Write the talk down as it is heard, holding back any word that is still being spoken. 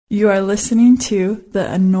You are listening to the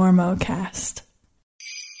Enormocast.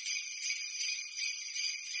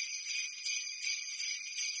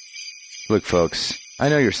 Look, folks, I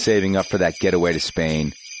know you're saving up for that getaway to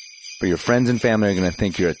Spain, but your friends and family are going to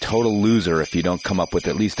think you're a total loser if you don't come up with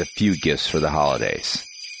at least a few gifts for the holidays.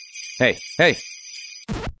 Hey,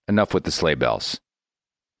 enough with the sleigh bells.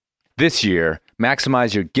 This year,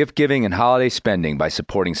 maximize your gift-giving and holiday spending by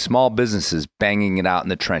supporting small businesses banging it out in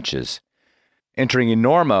the trenches. Entering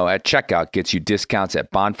Enormo at checkout gets you discounts at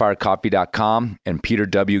bonfirecoffee.com and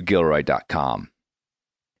peterwgilroy.com.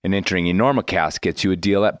 And entering Enormocast gets you a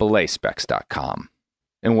deal at belayspecs.com.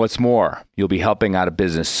 And what's more, you'll be helping out a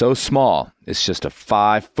business so small, it's just a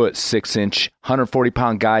 5'6",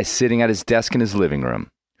 140-pound guy sitting at his desk in his living room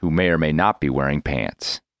who may or may not be wearing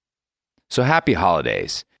pants. So happy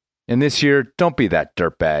holidays. And this year, don't be that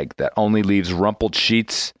dirtbag that only leaves rumpled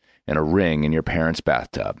sheets and a ring in your parents'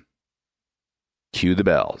 bathtub. Cue the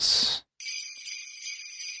bells.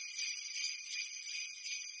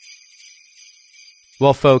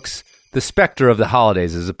 Well, folks, the specter of the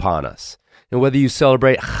holidays is upon us. And whether you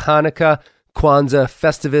celebrate Hanukkah, Kwanzaa,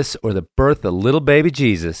 Festivus, or the birth of little baby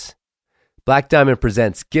Jesus, Black Diamond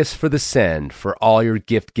presents Gifts for the Send for all your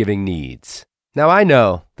gift-giving needs. Now, I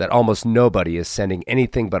know that almost nobody is sending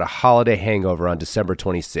anything but a holiday hangover on December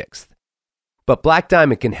 26th. But Black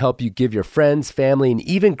Diamond can help you give your friends, family, and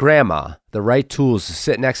even grandma the right tools to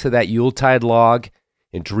sit next to that Yuletide log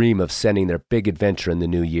and dream of sending their big adventure in the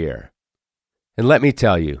new year. And let me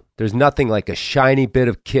tell you, there's nothing like a shiny bit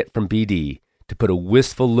of kit from BD to put a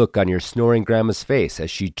wistful look on your snoring grandma's face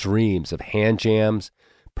as she dreams of hand jams,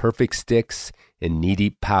 perfect sticks, and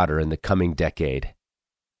knee-deep powder in the coming decade.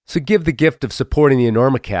 So give the gift of supporting the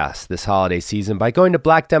Enormocast this holiday season by going to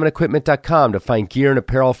blackdiamondequipment.com to find gear and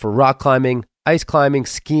apparel for rock climbing, ice climbing,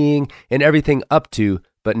 skiing, and everything up to,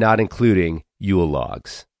 but not including, Yule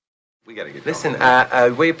logs. We gotta get Listen,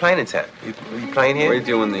 where you playing in town? You playing here? We're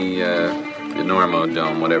doing the Normo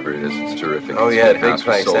Dome, whatever it is. It's terrific. Oh, It's yeah, big big house. We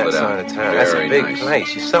place sold that it side out. of town. That's a Very big nice.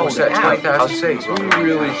 place. You sold What's it that, out. 2006? I'll We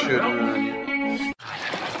really should.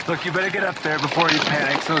 Look, you better get up there before you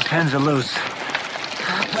panic. Those pens are loose.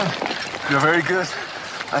 You're very good.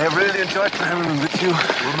 I have really enjoyed climbing them with you.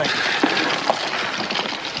 We'll make it.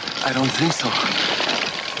 I don't think so.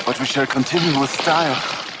 But we shall continue with style.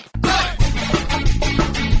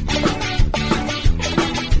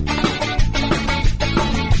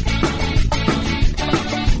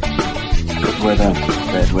 Good weather,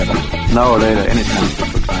 bad weather. Now or later, anytime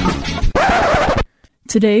for climbing.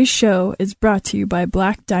 Today's show is brought to you by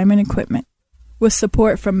Black Diamond Equipment, with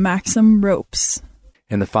support from Maxim Ropes.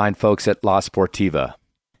 And the fine folks at La Sportiva.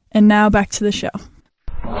 And now back to the show.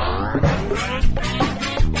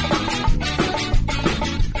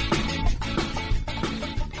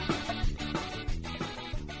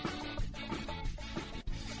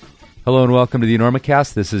 Hello and welcome to the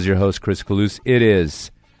Enormocast. This is your host, Chris Kalous. It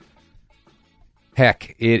is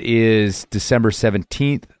December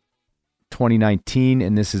 17th, 2019,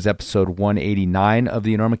 and this is episode 189 of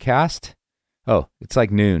the Enormocast. Oh, it's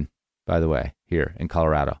like noon, by the way, here in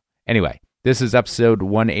Colorado. Anyway, this is episode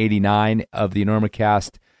 189 of the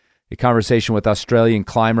Enormocast, a conversation with Australian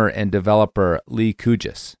climber and developer Lee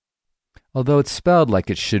Cujes. Although it's spelled like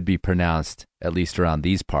it should be pronounced, at least around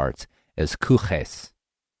these parts, as Cujes,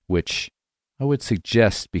 which I would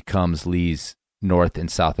suggest becomes Lee's North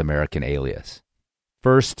and South American alias.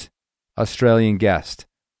 First Australian guest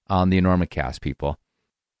on the Enormocast, people.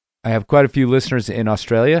 I have quite a few listeners in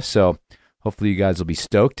Australia, so hopefully you guys will be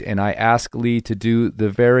stoked. And I asked Lee to do the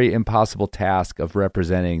very impossible task of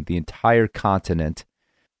representing the entire continent,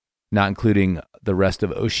 not including the rest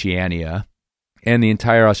of Oceania, and the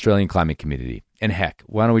entire Australian climbing community. And heck,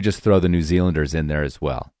 why don't we just throw the New Zealanders in there as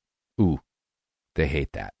well? Ooh, they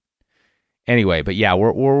hate that. Anyway, but yeah,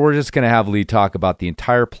 we're just going to have Lee talk about the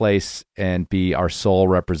entire place and be our sole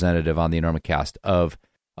representative on the Enormocast of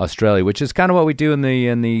Australia, which is kind of what we do in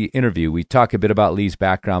the interview. We talk a bit about Lee's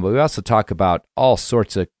background, but we also talk about all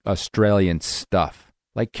sorts of Australian stuff,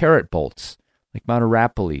 like carrot bolts, like Mount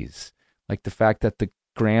Arapiles, like the fact that the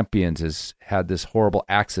Grampians has had this horrible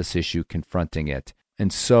access issue confronting it,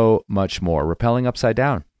 and so much more. Rappelling upside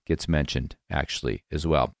down gets mentioned, actually, as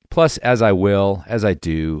well. Plus, as I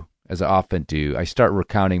often do, I start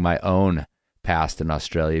recounting my own past in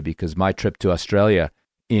Australia, because my trip to Australia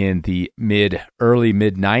in the early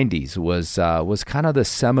mid 90s was kind of the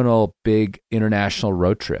seminal big international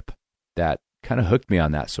road trip that kind of hooked me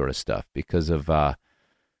on that sort of stuff because of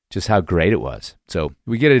just how great it was. So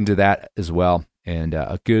we get into that as well, and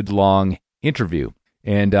a good long interview.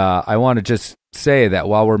 And I want to just say that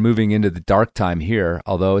while we're moving into the dark time here,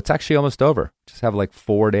 although it's actually almost over, just have like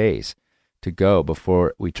 4 days to go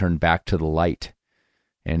before we turn back to the light.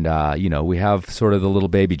 And, we have sort of the little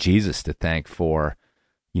baby Jesus to thank for,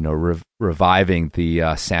 reviving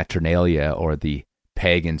the Saturnalia or the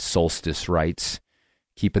pagan solstice rites,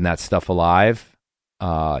 keeping that stuff alive.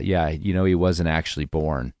 He wasn't actually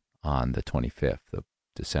born on the 25th of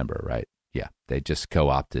December, right? Yeah, they just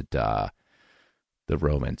co-opted the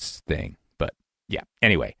Romans thing. But yeah,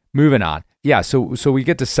 anyway, moving on. Yeah, so we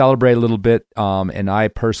get to celebrate a little bit, and I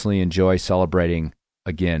personally enjoy celebrating,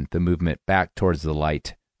 again, the movement back towards the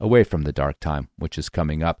light, away from the dark time, which is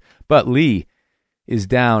coming up. But Lee is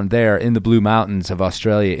down there in the Blue Mountains of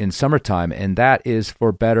Australia in summertime, and that is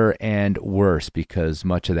for better and worse because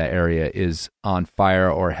much of that area is on fire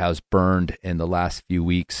or has burned in the last few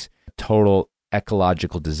weeks. Total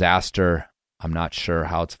ecological disaster. I'm not sure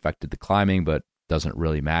how it's affected the climbing, but doesn't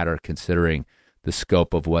really matter considering the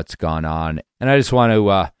scope of what's gone on. And I just want to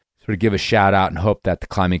sort of give a shout out and hope that the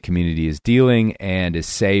climbing community is dealing and is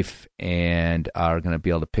safe and are going to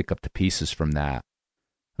be able to pick up the pieces from that.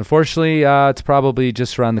 Unfortunately, it's probably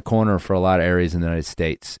just around the corner for a lot of areas in the United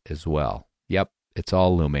States as well. Yep, it's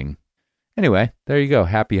all looming. Anyway, there you go.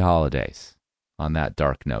 Happy holidays on that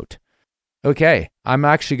dark note. Okay, I'm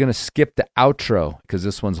actually going to skip the outro because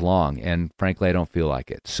this one's long, and frankly, I don't feel like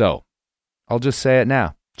it. So I'll just say it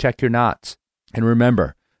now. Check your knots. And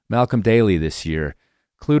remember, Malcolm Daly this year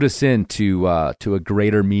clued us in to a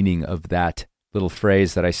greater meaning of that little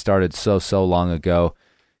phrase that I started so long ago.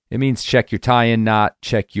 It means check your tie-in knot,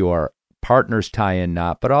 check your partner's tie-in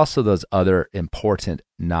knot, but also those other important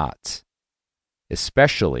knots,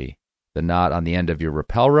 especially the knot on the end of your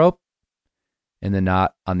rappel rope and the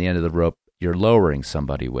knot on the end of the rope you're lowering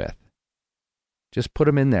somebody with. Just put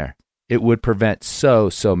them in there. It would prevent so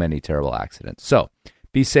many terrible accidents. So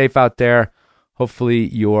be safe out there. Hopefully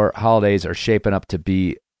your holidays are shaping up to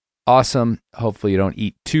be awesome. Hopefully you don't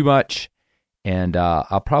eat too much. And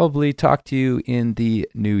I'll probably talk to you in the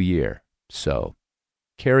new year. So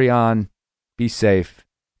carry on, be safe,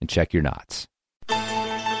 and check your knots.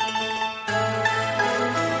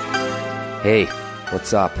 Hey,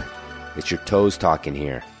 what's up? It's your toes talking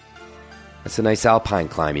here. That's a nice alpine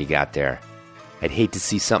climb you got there. I'd hate to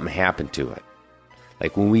see something happen to it.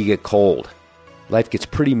 Like when we get cold. Life gets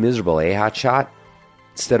pretty miserable, eh, hotshot?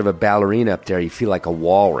 Instead of a ballerina up there, you feel like a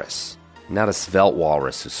walrus. Not a svelte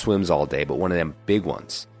walrus who swims all day, but one of them big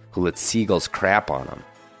ones who lets seagulls crap on them.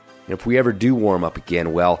 And if we ever do warm up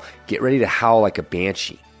again, well, get ready to howl like a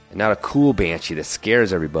banshee. And not a cool banshee that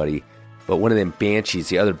scares everybody, but one of them banshees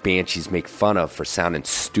the other banshees make fun of for sounding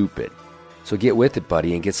stupid. So get with it,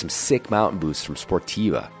 buddy, and get some sick mountain boots from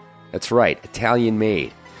Sportiva. That's right, Italian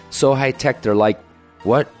made. So high-tech they're like,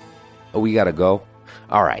 what? Oh, we gotta go?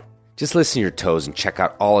 All right. Just listen to your toes and check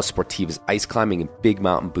out all of Sportiva's ice climbing and big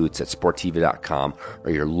mountain boots at Sportiva.com or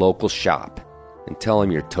your local shop. And tell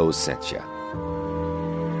them your toes sent you.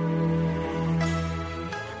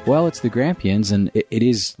 Well, it's the Grampians, and it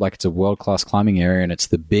is like it's a world-class climbing area, and it's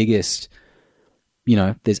the biggest,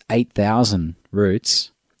 there's 8,000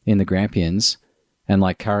 routes in the Grampians, and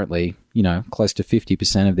like currently, close to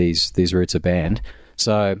 50% of these routes are banned.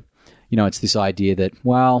 So, it's this idea that,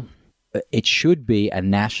 well, it should be a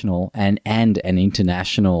national and an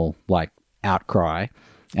international outcry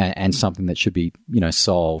and something that should be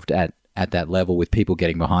solved at that level with people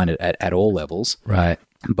getting behind it at all levels. Right.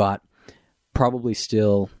 But probably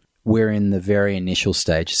still we're in the very initial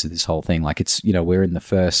stages of this whole thing. Like it's we're in the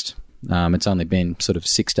first. It's only been sort of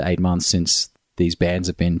 6 to 8 months since these bans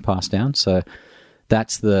have been passed down. So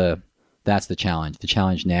that's the challenge. The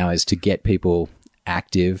challenge now is to get people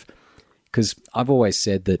active, because I've always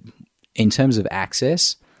said that. In terms of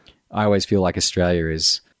access, I always feel like Australia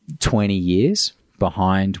is 20 years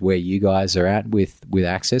behind where you guys are at with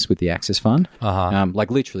access, with the Access Fund.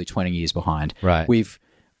 Like literally 20 years behind. Right.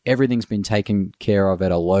 Everything's been taken care of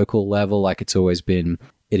at a local level. Like it's always been,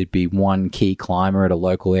 it'd be one key climber at a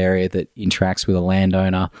local area that interacts with a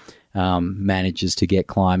landowner, manages to get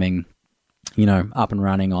climbing up and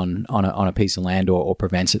running on a piece of land or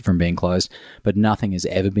prevents it from being closed. But nothing has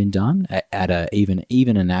ever been done at even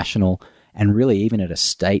a national and really even at a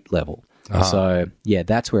state level. So yeah,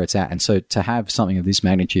 that's where it's at. And so to have something of this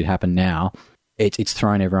magnitude happen now, it's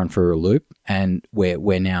thrown everyone for a loop, and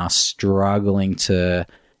we're now struggling to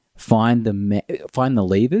find the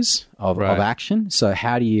levers of action. So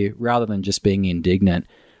how do you, rather than just being indignant,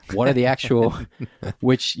 what are the actual,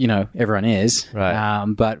 which, everyone is, right.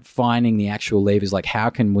 But finding the actual levers, like how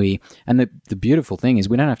can we, and the beautiful thing is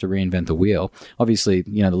we don't have to reinvent the wheel. Obviously,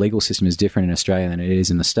 the legal system is different in Australia than it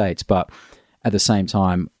is in the States, but at the same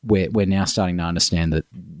time, we're now starting to understand that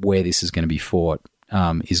where this is going to be fought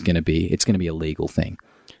it's going to be a legal thing.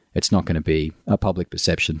 It's not going to be a public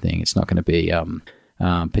perception thing. It's not going to be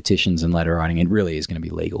petitions and letter writing. It really is going to be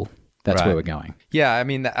legal. That's where we're going. Yeah, I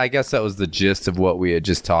mean, I guess that was the gist of what we had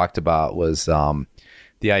just talked about was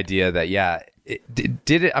the idea that,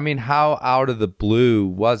 did it, I mean, how out of the blue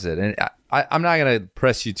was it? And I'm not going to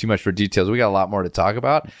press you too much for details. We got a lot more to talk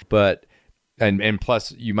about, but, and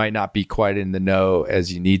plus you might not be quite in the know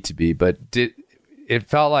as you need to be, but it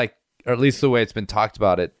felt like, or at least the way it's been talked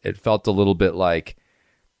about, it felt a little bit like,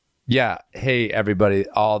 hey, everybody,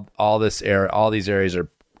 all these areas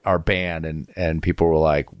are banned, and people were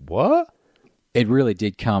like, what? It really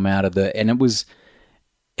did come out of and it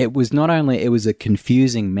was not only, it was a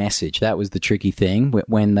confusing message. That was the tricky thing.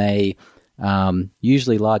 When they,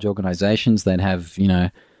 usually large organizations, they'd have,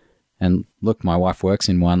 and look, my wife works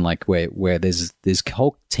in one, like where there's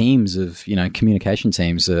whole teams of, communication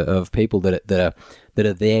teams of people that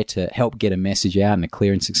are there to help get a message out in a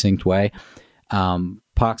clear and succinct way.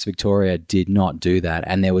 Parks Victoria did not do that,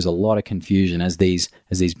 and there was a lot of confusion as these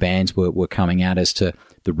bans were coming out as to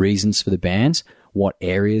the reasons for the bans, what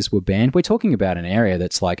areas were banned. We're talking about an area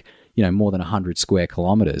that's like, more than 100 square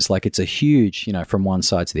kilometers. Like, it's a huge, from one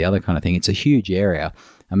side to the other kind of thing. It's a huge area,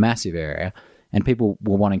 a massive area, and people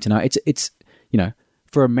were wanting to know. It's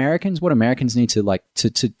for Americans, what Americans need to like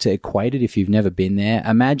to equate it. If you've never been there,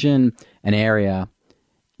 imagine an area.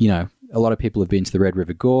 A lot of people have been to the Red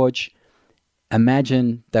River Gorge.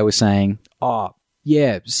 Imagine they were saying,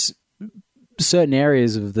 certain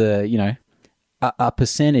areas of the, a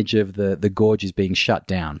percentage of the gorge is being shut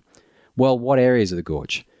down. Well, what areas of the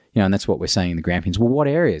gorge? And that's what we're saying in the Grampians. Well, what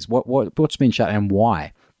areas? What's been shut and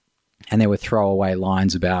why? And there were throwaway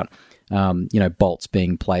lines about, bolts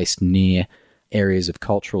being placed near areas of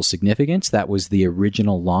cultural significance. That was the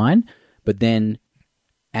original line. But then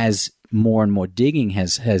as more and more digging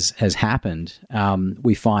has happened,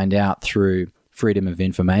 we find out through freedom of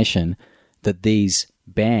information that these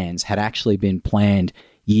bans had actually been planned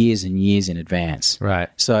years and years in advance. Right.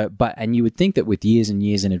 So, and you would think that with years and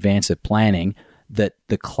years in advance of planning, that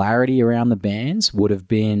the clarity around the bans would have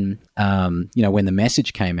been, when the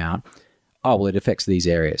message came out, it affects these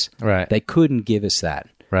areas. Right. They couldn't give us that.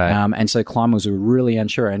 Right. And so climbers were really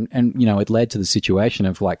unsure. And it led to the situation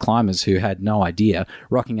of like climbers who had no idea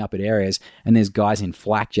rocking up at areas, and there's guys in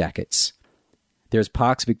flak jackets. There's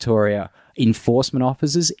Parks Victoria enforcement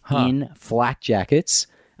officers in flak jackets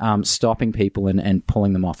stopping people and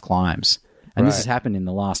pulling them off climbs. And this has happened in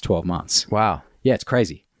the last 12 months. Wow. Yeah, it's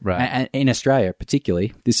crazy. Right. And in Australia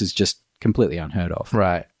particularly, this is just completely unheard of.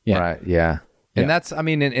 Right. Yeah. Right. Yeah. And that's, I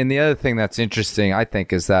mean, and the other thing that's interesting, I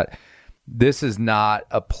think, is that this is not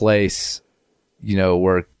a place,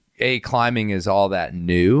 where climbing is all that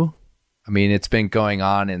new. I mean, it's been going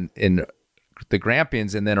on in the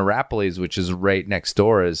Grampians, and then Arapiles, which is right next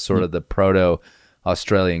door, is sort of the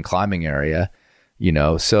proto-Australian climbing area.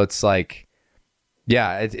 So it's like,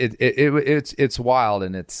 it's wild,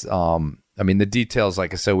 and it's I mean, the details,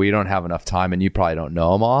 like I said, we don't have enough time, and you probably don't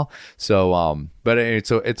know them all. So, but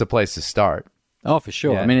it's a place to start. Oh, for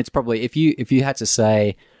sure. Yeah. I mean, it's probably if you had to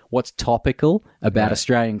say what's topical about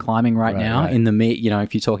Australian climbing right now in the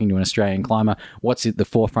if you're talking to an Australian climber, what's at the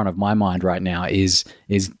forefront of my mind right now is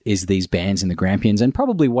these bans in the Grampians, and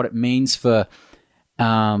probably what it means for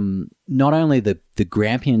not only the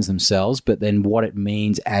Grampians themselves, but then what it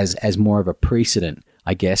means as more of a precedent,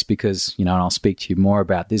 I guess, because, and I'll speak to you more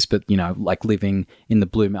about this, but, like living in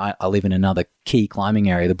the I live in another key climbing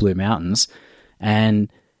area, the Blue Mountains,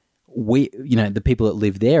 and the people that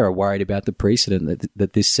live there are worried about the precedent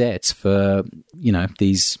that this sets for,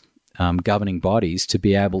 these governing bodies to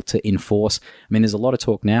be able to enforce. I mean, there's a lot of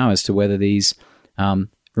talk now as to whether these,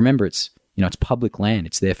 remember, it's public land.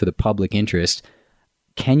 It's there for the public interest.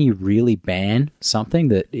 Can you really ban something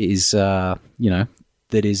that is, that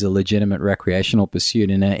is a legitimate recreational pursuit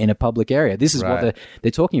in a public area? This is what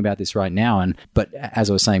they're talking about this right now. But as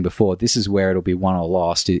I was saying before, this is where it'll be won or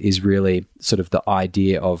lost, is really sort of the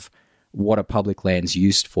idea of what a public land's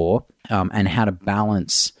used for, and how to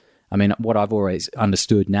balance. I mean, what I've always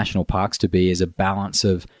understood national parks to be is a balance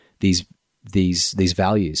of these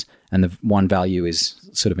values. And the one value is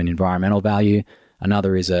sort of an environmental value.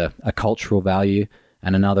 Another is a cultural value.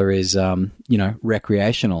 And another is,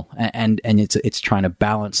 recreational, and it's trying to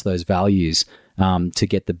balance those values to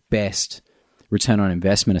get the best return on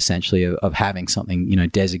investment, essentially, of having something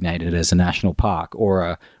designated as a national park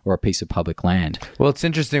or a piece of public land. Well, it's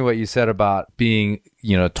interesting what you said about being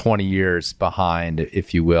 20 years behind,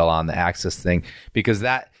 if you will, on the Access thing, because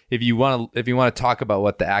that if you want to talk about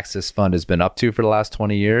what the Access Fund has been up to for the last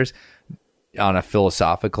 20 years. on a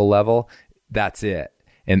philosophical level, that's it.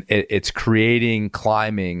 And it's creating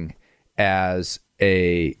climbing as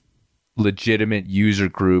a legitimate user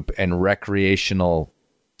group and recreational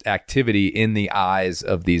activity in the eyes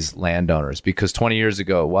of these landowners, because 20 years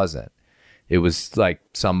ago it wasn't. It was like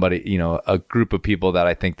somebody, a group of people that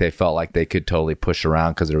I think they felt like they could totally push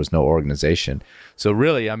around because there was no organization. So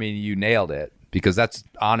really, I mean, you nailed it, because that's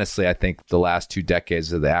honestly, I think the last 2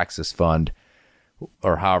 decades of the Access Fund,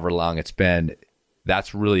 or however long it's been,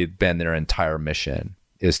 that's really been their entire mission,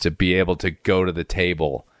 is to be able to go to the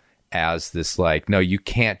table as this, like, no, you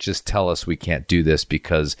can't just tell us we can't do this,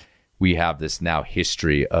 because we have this now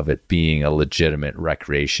history of it being a legitimate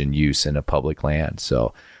recreation use in a public land.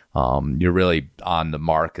 So you're really on the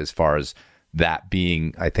mark as far as that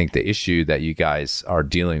being, I think, the issue that you guys are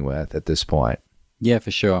dealing with at this point. Yeah,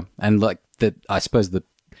 for sure. And like that, I suppose that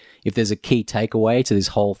if there's a key takeaway to this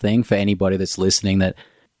whole thing for anybody that's listening that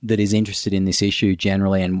is interested in this issue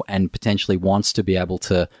generally and potentially wants to be able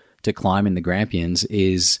to climb in the Grampians,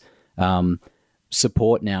 is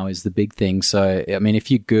support now is the big thing. So, I mean,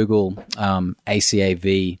 if you Google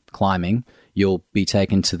ACAV climbing, you'll be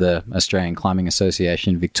taken to the Australian Climbing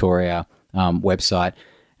Association Victoria website.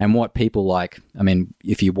 And what people like, I mean,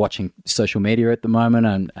 if you're watching social media at the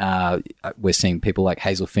moment, and we're seeing people like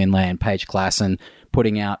Hazel Finlay and Paige Klassen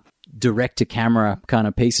putting out direct-to-camera kind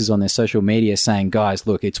of pieces on their social media saying, guys,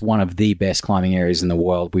 look, it's one of the best climbing areas in the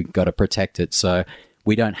world. We've got to protect it. So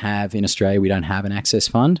we don't have, in Australia, we don't have an access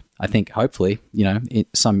fund. I think hopefully,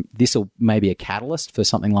 this will maybe a catalyst for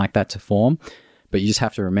something like that to form. But you just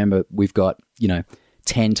have to remember we've got,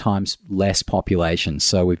 10 times less population.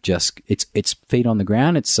 So we've just, it's feet on the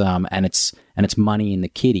ground. It's money in the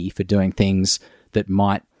kitty for doing things that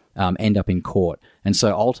might end up in court. And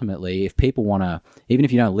so ultimately, if people want to, even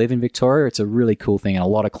if you don't live in Victoria, it's a really cool thing. And a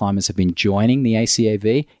lot of climbers have been joining the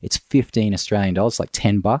ACAV. It's 15 Australian dollars, like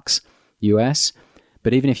 $10 US.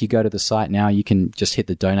 But even if you go to the site now, you can just hit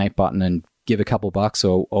the donate button and give a couple bucks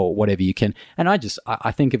or whatever you can. And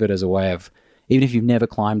I think of it as a way of, even if you've never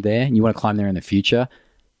climbed there and you want to climb there in the future,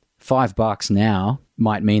 $5 now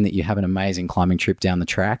might mean that you have an amazing climbing trip down the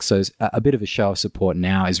track. So a bit of a show of support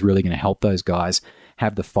now is really going to help those guys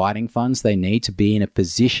have the fighting funds they need to be in a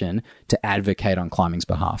position to advocate on climbing's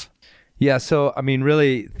behalf. Yeah, so, I mean,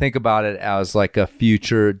 really think about it as like a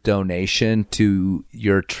future donation to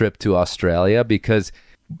your trip to Australia, because,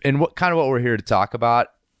 and what we're here to talk about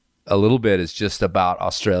a little bit is just about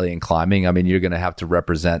Australian climbing. I mean, you're going to have to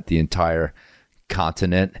represent the entire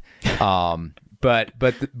continent. But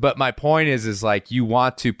my point is like, you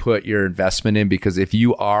want to put your investment in, because if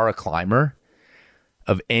you are a climber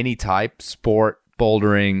of any type, sport,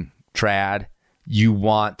 bouldering, trad, you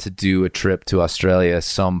want to do a trip to Australia at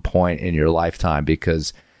some point in your lifetime,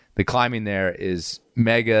 because the climbing there is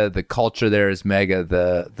mega, the culture there is mega,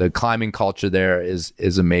 the climbing culture there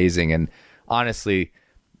is amazing. And honestly,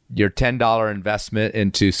 your $10 investment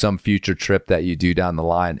into some future trip that you do down the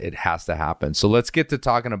line, it has to happen. So let's get to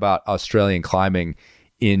talking about Australian climbing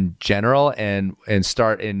in general, and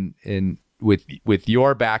start in with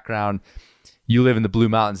your background. You live in the Blue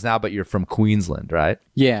Mountains now, but you're from Queensland, right?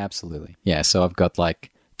 Yeah, absolutely. Yeah, so I've got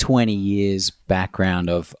like 20 years background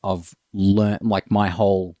of like my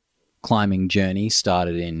whole climbing journey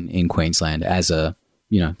started in Queensland as a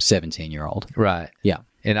 17-year-old. Right. Yeah.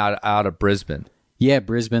 And out of Brisbane. Yeah,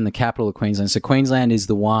 Brisbane, the capital of Queensland. So Queensland is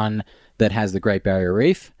the one that has the Great Barrier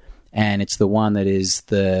Reef, and it's the one that is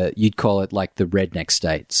you'd call it like the redneck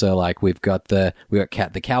state. So like we've got the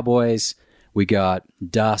cowboys, we got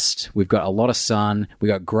dust, we've got a lot of sun, we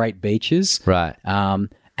got great beaches, right?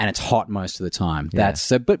 And it's hot most of the time. Yeah. That's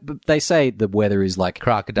so, but they say the weather is like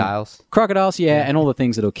crocodiles, yeah, and all the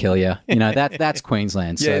things that'll kill you. That's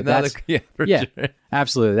Queensland. So sure.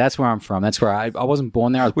 Absolutely. That's where I'm from. That's where I wasn't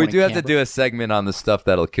born there. We do have to do a segment on the stuff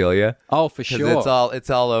that'll kill you. Oh, for sure. It's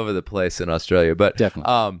all over the place in Australia. But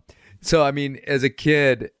definitely. So I mean, as a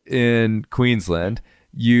kid in Queensland,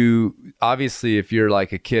 you obviously, if you're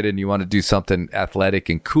like a kid and you want to do something athletic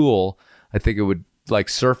and cool, I think it would, like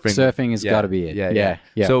surfing. Surfing has got to be it. Yeah.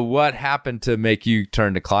 So what happened to make you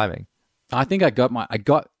turn to climbing? I think I got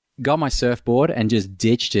my surfboard and just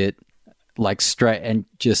ditched it like straight, and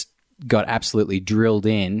just got absolutely drilled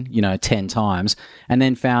in, 10 times, and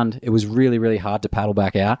then found it was really, really hard to paddle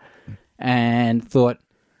back out, and thought,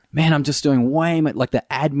 man, I'm just doing way more, like the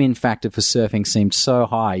admin factor for surfing seemed so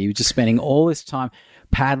high. You were just spending all this time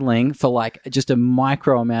paddling for like just a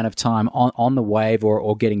micro amount of time on the wave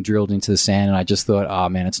or getting drilled into the sand. And I just thought, oh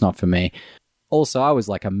man, it's not for me. Also, I was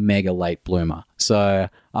like a mega late bloomer. So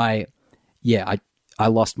I I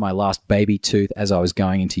lost my last baby tooth as I was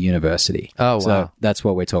going into university. Oh, wow. So that's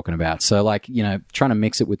what we're talking about. So like, trying to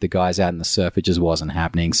mix it with the guys out in the surf, it just wasn't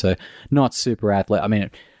happening. So not super athletic. I mean,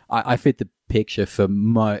 I fit the picture for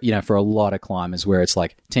for a lot of climbers where it's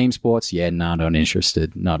like team sports. Yeah, no, not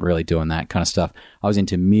interested. Not really doing that kind of stuff. I was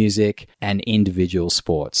into music and individual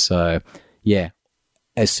sports. So yeah,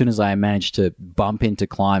 as soon as I managed to bump into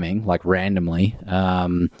climbing, like randomly,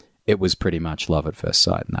 it was pretty much love at first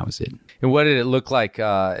sight, and that was it. And what did it look like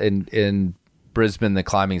in Brisbane, the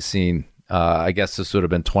climbing scene? I guess this would have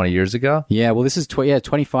been 20 years ago. Yeah, well, this is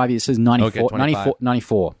 25 years. This is 94. Okay,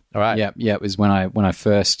 94. All right. Yeah. It was when I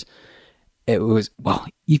first. It was, well,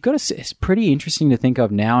 you've got to. It's pretty interesting to think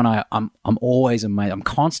of now, and I'm always amazed. I'm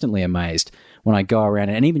constantly amazed when I go around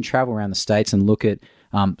and even travel around the States and look at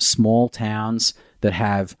small towns that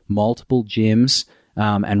have multiple gyms.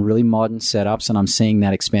 And really modern setups, and I'm seeing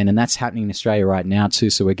that expand, and that's happening in Australia right now too.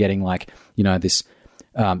 So we're getting like this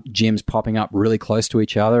gyms popping up really close to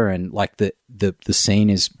each other, and like the scene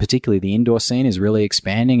is, particularly the indoor scene, is really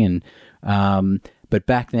expanding. And but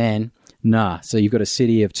back then, nah. So you've got a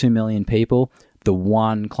city of 2 million people, the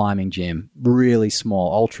one climbing gym, really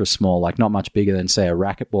small, ultra small, like not much bigger than say a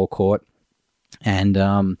racquetball court, and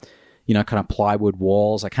kind of plywood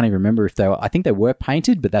walls. I can't even remember if they were. I think they were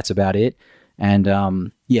painted, but that's about it. And,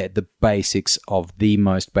 the basics of the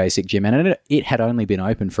most basic gym. And it had only been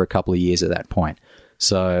open for a couple of years at that point.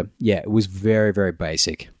 So, yeah, it was very, very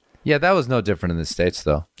basic. Yeah, that was no different in the States,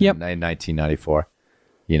 though. Yep. In 1994.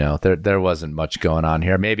 There wasn't much going on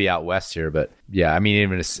here. Maybe out west here, but yeah, I mean,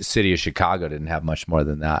 even the city of Chicago didn't have much more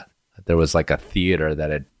than that. There was like a theater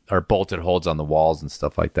that had bolted holds on the walls and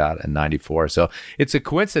stuff like that in 94. So it's a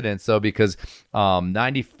coincidence, though, because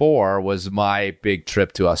 94 was my big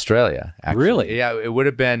trip to Australia. Actually. Really? Yeah, it would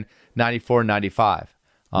have been 94, 95.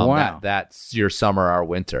 Wow. That's your summer, our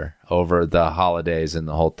winter, over the holidays and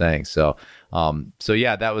the whole thing. So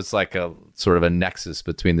yeah, that was like a sort of a nexus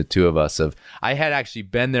between the two of us. I had actually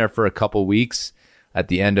been there for a couple weeks at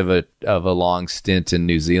the end of a long stint in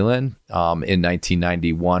New Zealand in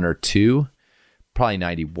 1991 or 2. Probably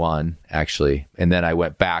 91, actually. And then I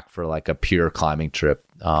went back for like a pure climbing trip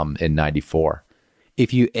in 94.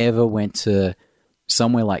 If you ever went to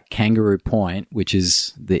somewhere like Kangaroo Point, which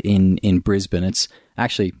is in Brisbane, it's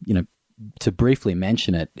actually, to briefly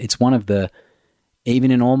mention it, it's one of the,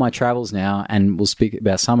 even in all my travels now, and we'll speak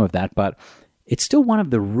about some of that, but it's still one of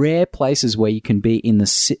the rare places where you can be in the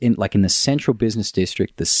central business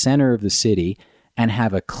district, the center of the city, and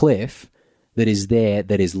have a cliff that is there,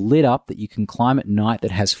 that is lit up, that you can climb at night,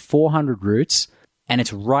 that has 400 routes, and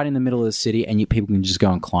it's right in the middle of the city, and people can just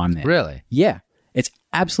go and climb there. Really? Yeah. It's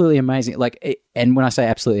absolutely amazing. And when I say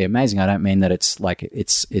absolutely amazing, I don't mean that it's like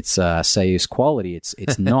it's Seus quality.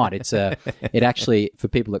 It's not. It actually, for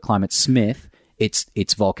people that climb at Smith,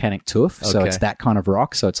 it's volcanic tuff, so it's that kind of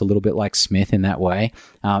rock. So it's a little bit like Smith in that way.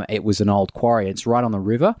 It was an old quarry. It's right on the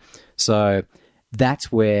river, so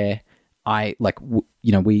that's where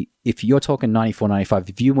if you're talking 94, 95,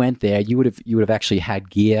 if you went there, you would have actually had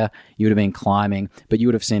gear, you would have been climbing, but you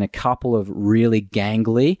would have seen a couple of really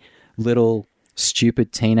gangly little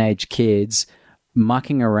stupid teenage kids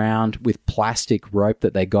mucking around with plastic rope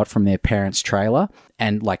that they got from their parents' trailer,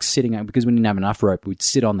 and like sitting, because we didn't have enough rope, we'd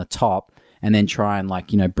sit on the top and then try and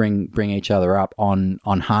bring each other up on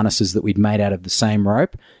harnesses that we'd made out of the same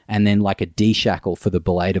rope, and then like a D-shackle for the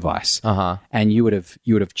belay device. And you would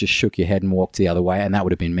have just shook your head and walked the other way, and that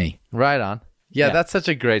would have been me. Right on. Yeah. That's such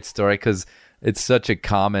a great story, because it's such a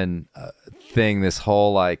common thing, this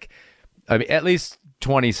whole at least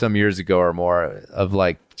 20 some years ago or more, of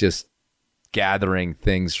just gathering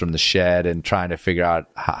things from the shed and trying to figure out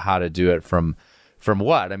how to do it from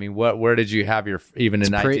what? I mean, where did you have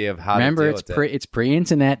idea of how to do it? Remember, it's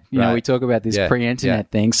pre-internet. We talk about this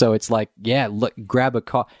pre-internet thing. So it's like, look, grab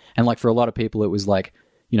a and for a lot of people, it was like,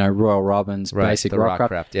 Royal Robbins, basic the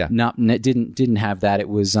rockcraft. Yeah. No, it didn't have that. It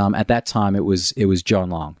was, at that time, it was John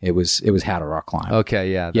Long. It was How to Rock Climb.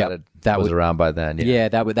 Okay. Yeah. That was around by then. Yeah.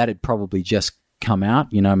 That had probably just come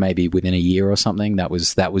out, maybe within a year or something. That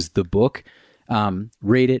was the book.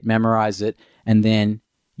 Read it, memorize it, and then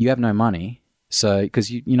you have no money. So, because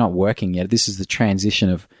you're not working yet, this is the transition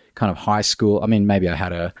of kind of high school. I mean, maybe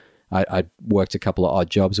I worked a couple of odd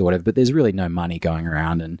jobs or whatever, but there's really no money going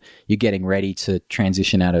around, and you're getting ready to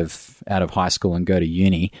transition out of high school and go to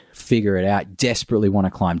uni, figure it out, desperately want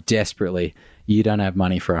to climb, desperately. You don't have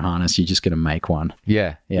money for a harness. You're just going to make one.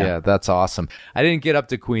 Yeah. That's awesome. I didn't get up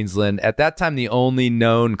to Queensland. At that time, the only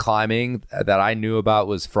known climbing that I knew about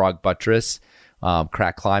was frog buttress,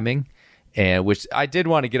 crack climbing. And which I did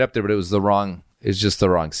want to get up there, but it's just the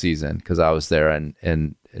wrong season, because I was there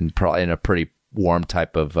and probably in a pretty warm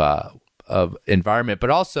type of environment, but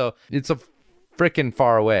also it's a freaking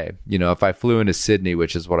far away. You know, if I flew into Sydney,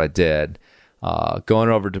 which is what I did, going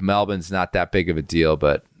over to Melbourne's not that big of a deal,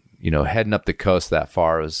 but you know, heading up the coast that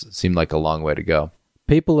far seemed like a long way to go.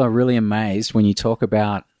 People are really amazed when you talk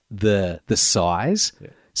about the size. Yeah.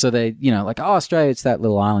 So they, you know, like, oh, Australia, it's that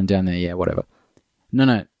little island down there. Yeah, whatever.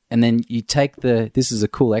 No. And then you take this is a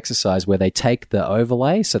cool exercise where they take the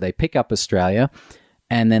overlay. So they pick up Australia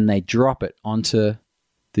and then they drop it onto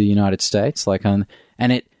the United States.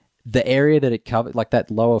 The area that it covered, like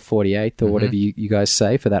that lower 48th or whatever you guys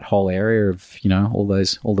say for that whole area of, you know,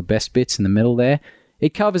 all the best bits in the middle there.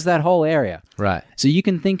 It covers that whole area. Right. So you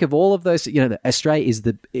can think of all of those, you know, Australia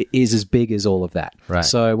is as big as all of that. Right.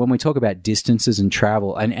 So when we talk about distances and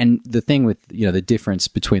travel, and the thing with, you know, the difference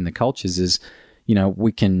between the cultures is, you know,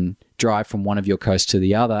 we can drive from one of your coasts to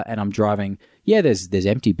the other, and I'm driving, there's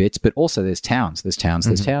empty bits, but also there's towns.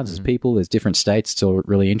 There's people, there's different states. It's all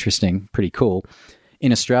really interesting, pretty cool.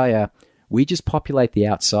 In Australia, we just populate the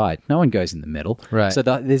outside. No one goes in the middle. Right. So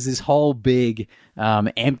there's this whole big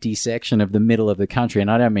empty section of the middle of the country, and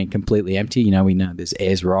I don't mean completely empty. You know, we know there's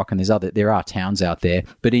Ayers Rock and there are towns out there,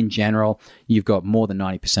 but in general, you've got more than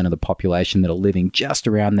 90% of the population that are living just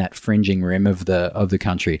around that fringing rim of the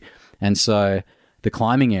country. And so the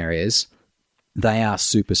climbing areas, they are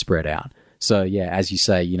super spread out. So yeah, as you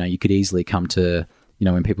say, you know, you could easily come to, you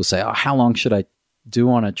know, when people say, oh, how long should I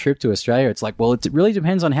do on a trip to Australia? It's like, well, it really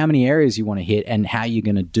depends on how many areas you want to hit and how you're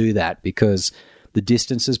going to do that, because the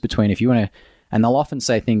distances between, if you want to, and they'll often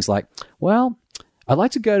say things like, well, I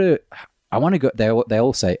want to go, they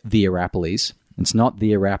all say the Arapiles. It's not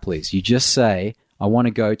the Arapiles. You just say, I want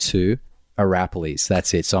to go to Arapiles.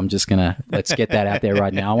 That's it. So I'm just going to, let's get that out there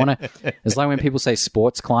right now. It's like when people say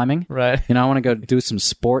sports climbing. Right. You know, I want to go do some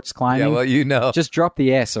sports climbing. Yeah, well, you know. Just drop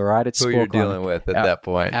the S, all right? It's who sport you're climbing. dealing with at that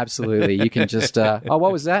point. Absolutely. You can just, oh,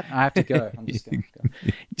 what was that? I have to go. I'm just going to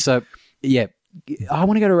go. So, yeah, I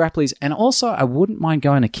want to go to Arapiles. And also, I wouldn't mind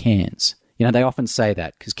going to Cairns. You know, they often say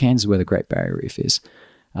that because Cairns is where the Great Barrier Reef is.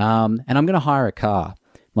 And I'm going to hire a car.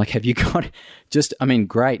 Like, have you got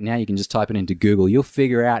great. Now you can just type it into Google. You'll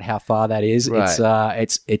figure out how far that is. Right.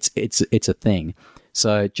 It's a thing.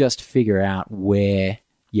 So just figure out where,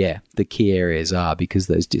 the key areas are, because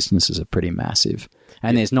those distances are pretty massive.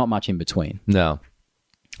 And there's not much in between. No.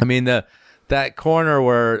 I mean, that corner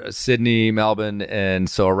where Sydney, Melbourne, and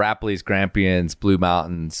so Arapiles, Grampians, Blue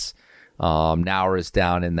Mountains, Nowra is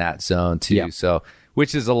down in that zone too. Yeah. So,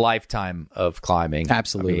 which is a lifetime of climbing.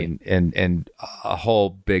 Absolutely. I mean, and a whole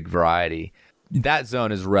big variety. That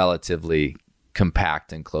zone is relatively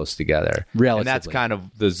compact and close together. Relatively. And that's kind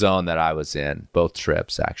of the zone that I was in, both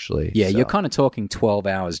trips, actually. Yeah, so. You're kind of talking 12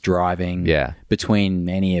 hours driving between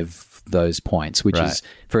any of those points, which is,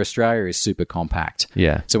 for Australia, is super compact.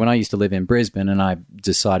 Yeah. So when I used to live in Brisbane and I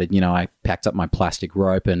decided, you know, I packed up my plastic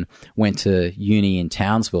rope and went to uni in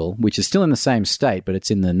Townsville, which is still in the same state, but it's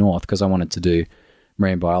in the north because I wanted to do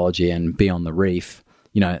marine biology and be on the reef.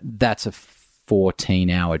 You know, that's a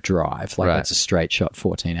 14-hour drive. Like, that's a straight shot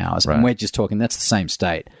 14 hours. Right. And we're just talking, that's the same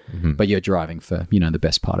state, but you're driving for, you know, the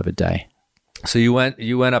best part of a day. So you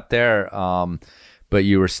went up there, but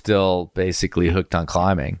you were still basically hooked on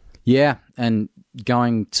climbing. Yeah, and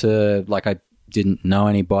going to, like, I didn't know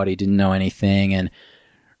anybody, didn't know anything, and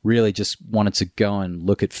really just wanted to go and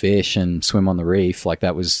look at fish and swim on the reef. Like,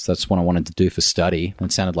 that's what I wanted to do for study.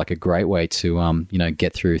 It sounded like a great way to, you know,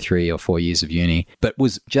 get through 3 or 4 years of uni. But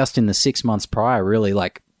was just in the 6 months prior really,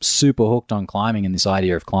 like, super hooked on climbing and this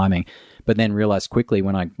idea of climbing. But then realized quickly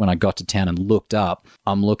when I got to town and looked up,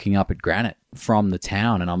 I'm looking up at granite from the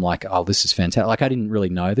town, and I'm like, oh, this is fantastic. Like, I didn't really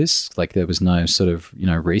know this. Like, there was no sort of, you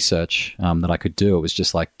know, research that I could do. It was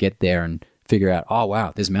just like, get there and figure out, oh,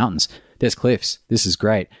 wow, there's mountains, there's cliffs, this is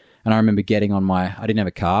great. And I remember getting on I didn't have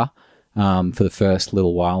a car for the first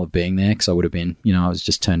little while of being there, because I would have been, you know, I was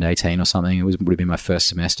just turned 18 or something. It would have been my first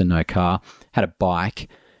semester, no car. Had a bike,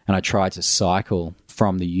 and I tried to cycle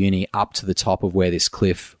from the uni up to the top of where this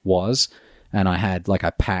cliff was. And I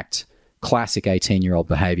packed classic 18-year-old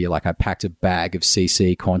behavior. Like, I packed a bag of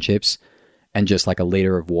CC corn chips and just like a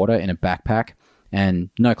liter of water in a backpack, and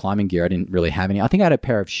no climbing gear. I didn't really have any. I think I had a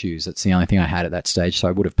pair of shoes. That's the only thing I had at that stage. So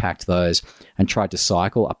I would have packed those and tried to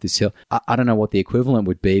cycle up this hill. I don't know what the equivalent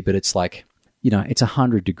would be, but it's like, you know, it's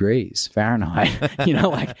 100 degrees Fahrenheit, you know,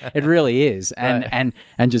 like, it really is. And, right.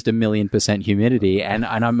 and just 1,000,000% humidity. And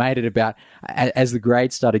I made it about, as the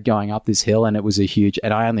grade started going up this hill, and it was a huge,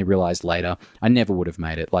 and I only realized later, I never would have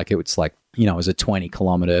made it. Like, it was like, you know, it was a 20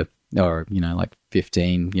 kilometer or, you know, like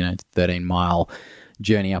 15, you know, 13 mile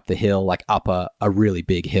journey up the hill, like up a really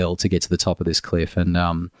big hill to get to the top of this cliff. And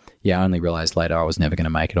I only realized later I was never going to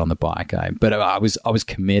make it on the bike. But I was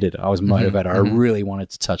committed. I was motivated. I really wanted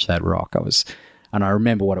to touch that rock. And I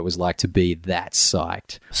remember what it was like to be that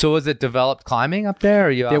psyched. So was it developed climbing up there? Or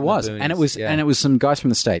are you out There in the was, boonies? and it was some guys from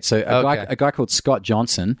the States. So a guy called Scott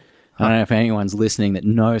Johnson. I don't know if anyone's listening that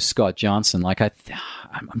knows Scott Johnson. Like I'm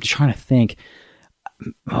trying to think.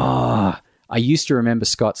 I used to remember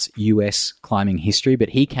Scott's US climbing history, but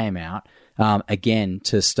he came out again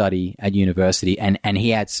to study at university, and he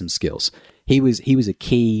had some skills. He was a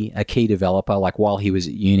key developer. Like while he was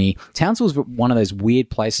at uni, Townsville's one of those weird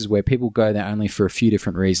places where people go there only for a few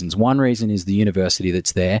different reasons. One reason is the university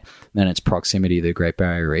that's there, and its proximity to the Great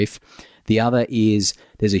Barrier Reef. The other is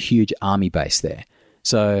there's a huge army base there.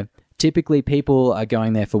 So typically people are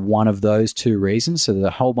going there for one of those two reasons. So there's a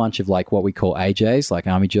whole bunch of like what we call AJs, like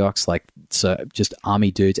army jocks, like so just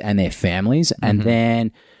army dudes and their families, and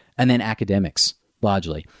then academics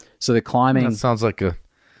largely. So the climbing That sounds like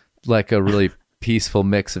a really peaceful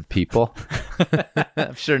mix of people.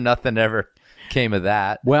 I'm sure nothing ever came of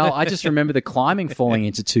that. Well, I just remember the climbing falling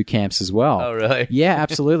into two camps as well. Oh, really? Yeah,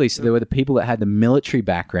 absolutely. So there were the people that had the military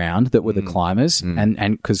background that were the climbers,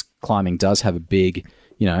 and because climbing does have a big,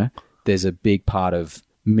 there's a big part of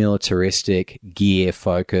militaristic,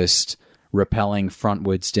 gear-focused, rappelling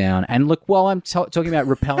frontwards down. And look, while I'm talking about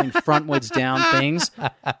rappelling frontwards down things,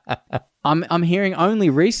 I'm hearing only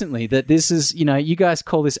recently that this is, you guys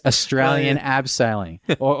call this Australian abseiling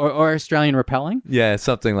or Australian rappelling. Yeah,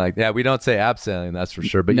 something like that. We don't say abseiling, that's for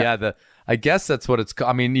sure. But I guess that's what it's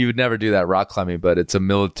called. I mean, you would never do that rock climbing, but it's a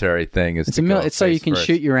military thing. It's so you can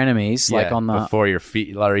shoot your enemies like on the before your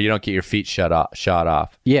feet, or you don't get your feet shot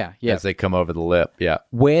off. Yeah, as they come over the lip. Yeah,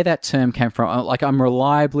 where that term came from, like I'm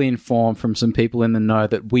reliably informed from some people in the know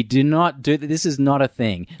that we do not do that. This is not a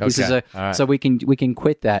thing. This is right. So we can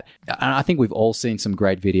quit that. And I think we've all seen some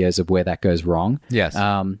great videos of where that goes wrong. Yes.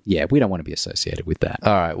 We don't want to be associated with that.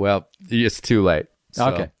 All right. Well, it's too late.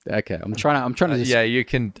 So. Okay. I'm trying to. You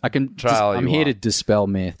can. I can. Try all I'm you here want. to dispel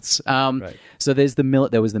myths. Right. So there was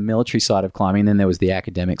the military side of climbing, and then there was the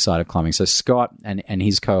academic side of climbing. So Scott and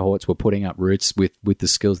his cohorts were putting up routes with the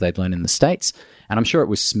skills they'd learned in the States, and I'm sure it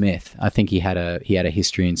was Smith. I think he had a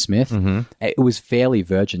history in Smith. Mm-hmm. It was fairly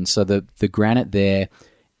virgin, so the granite there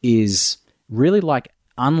is really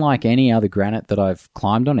unlike any other granite that I've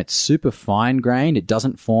climbed on. It's super fine grained. It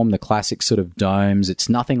doesn't form the classic sort of domes. It's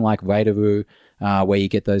nothing like Vedavu, where you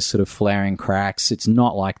get those sort of flaring cracks. It's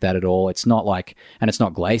not like that at all. It's not and it's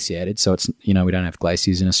not glaciated. So it's, we don't have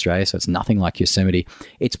glaciers in Australia. So it's nothing like Yosemite.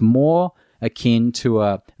 It's more akin to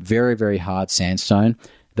a very, very hard sandstone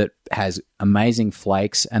that has amazing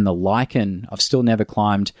flakes, and the lichen, I've still never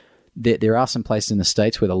climbed. There are some places in the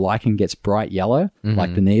States where the lichen gets bright yellow,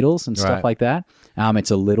 like the needles and stuff like that.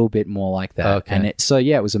 It's a little bit more like that. Okay. And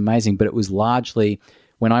it was amazing, but it was largely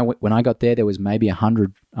when I got there was maybe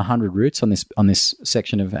 100 routes on this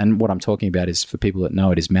section of, and what I'm talking about is, for people that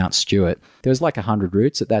know it, is Mount Stewart. There was like 100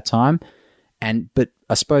 routes at that time. But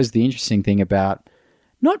I suppose the interesting thing about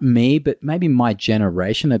not me, but maybe my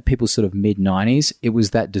generation, at people sort of mid-90s, it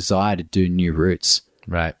was that desire to do new routes.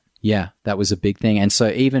 Right. Yeah, that was a big thing. And so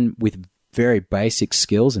even with very basic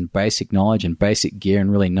skills and basic knowledge and basic gear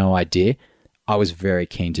and really no idea, I was very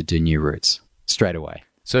keen to do new routes straight away.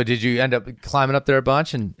 So did you end up climbing up there a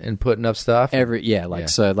bunch and putting up stuff? So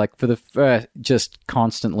for the first, just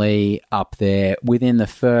constantly up there. Within the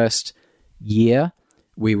first year,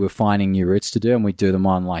 we were finding new routes to do, and we'd do them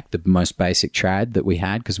on like the most basic trad that we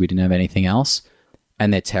had because we didn't have anything else.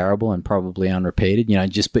 And they're terrible and probably unrepeated,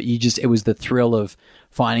 it was the thrill of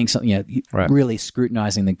finding something, really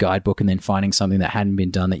scrutinizing the guidebook and then finding something that hadn't been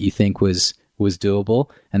done that you think was doable,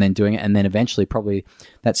 and then doing it. And then eventually, probably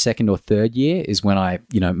that second or third year is when I,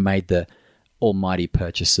 made the almighty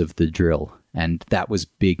purchase of the drill. And that was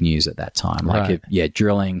big news at that time.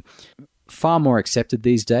 Drilling, far more accepted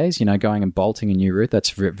these days, going and bolting a new route, that's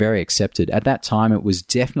very accepted. At that time, it was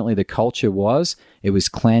definitely, the culture was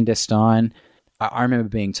clandestine. I remember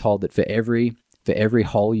being told that for every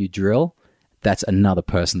hole you drill, that's another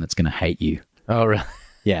person that's going to hate you. Oh, really?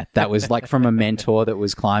 Yeah, that was like from a mentor that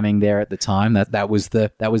was climbing there at the time. That was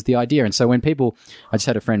the idea. And so when I just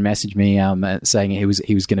had a friend message me saying he was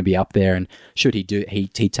going to be up there, and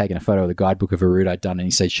he'd taken a photo of the guidebook of a route I'd done, and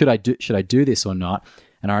he said, should I do this or not?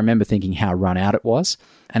 And I remember thinking how run out it was,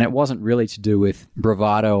 and it wasn't really to do with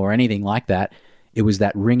bravado or anything like that. It was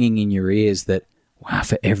that ringing in your ears that, wow,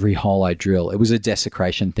 for every hole I drill, it was a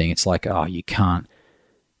desecration thing. It's like, oh, you can't,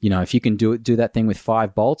 if you can do that thing with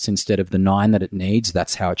 5 bolts instead of the 9 that it needs,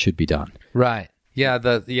 that's how it should be done. Right. Yeah.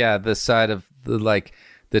 The side of the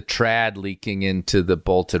the trad leaking into the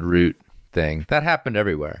bolted root thing. That happened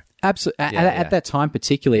everywhere. Absolutely. At that time,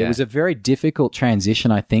 particularly, it was a very difficult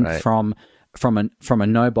transition, I think, from a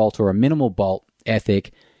no bolt or a minimal bolt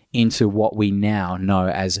ethic into what we now know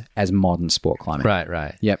as modern sport climbing.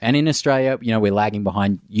 Right. Yep. And in Australia, we're lagging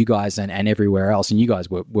behind you guys and everywhere else. And you guys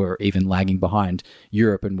were even lagging behind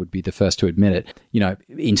Europe and would be the first to admit it,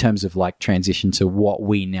 in terms of like transition to what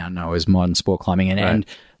we now know as modern sport climbing and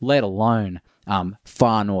let alone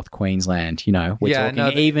far north Queensland, we're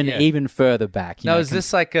talking even further back. Now, is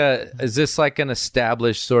this like an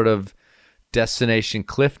established sort of destination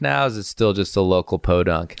cliff now? Is it still just a local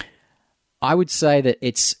podunk? I would say that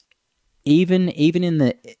it's even in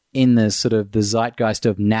the sort of the zeitgeist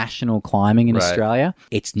of national climbing in Australia,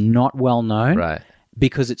 it's not well known, right?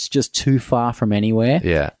 Because it's just too far from anywhere.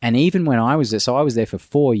 Yeah. And even when I was there, so I was there for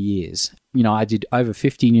 4 years. I did over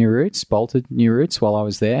 50 new routes, bolted new routes while I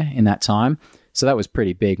was there in that time. So that was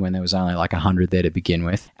pretty big when there was only like 100 there to begin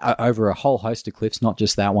with, over a whole host of cliffs, not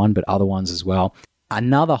just that one, but other ones as well.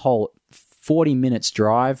 Another whole 40 minutes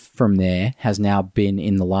drive from there has now been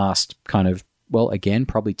in the last kind of, well, again,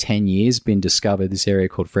 probably 10 years, been discovered, this area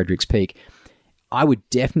called Fredericks Peak. I would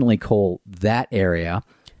definitely call that area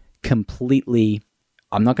completely,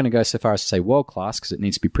 I'm not going to go so far as to say world-class, because it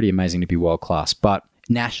needs to be pretty amazing to be world-class, but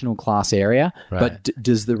national class area. Right. But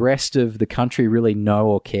does the rest of the country really know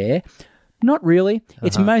or care? Not really.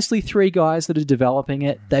 It's mostly 3 guys that are developing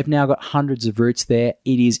it. They've now got hundreds of routes there.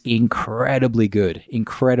 It is incredibly good.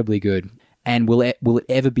 And will it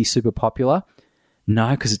ever be super popular?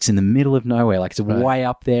 No, because it's in the middle of nowhere. Like, it's way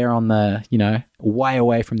up there on the, way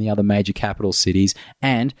away from the other major capital cities.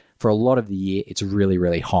 And for a lot of the year, it's really,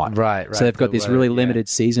 really hot. Right. So they've got this really limited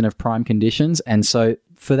season of prime conditions. And so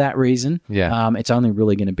for that reason, it's only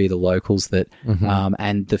really going to be the locals that,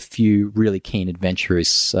 and the few really keen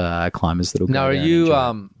adventurous climbers that will go now, down. Now,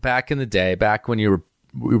 are you, back in the day, back when you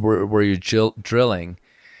were you drilling,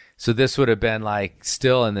 so this would have been like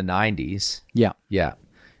still in the 90s. Yeah. Yeah.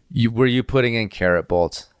 Were you putting in carrot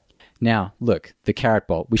bolts? Now, look, the carrot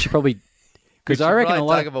bolt. We should probably, because I reckon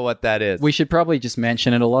talk about what that is. We should probably just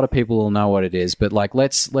mention it. A lot of people will know what it is, but like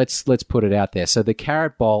let's put it out there. So the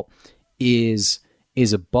carrot bolt is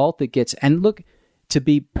a bolt that gets, and look, to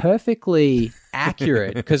be perfectly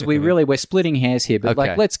accurate, because we're splitting hairs here, but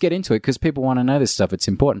like let's get into it because people want to know this stuff. It's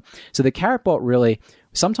important. So the carrot bolt really,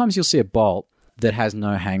 sometimes you'll see a bolt that has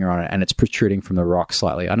no hanger on it and it's protruding from the rock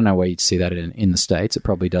slightly. I don't know where you'd see that in the States. It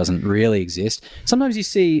probably doesn't really exist. Sometimes you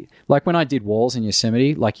see, like when I did walls in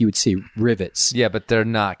Yosemite, like you would see rivets. Yeah, but they're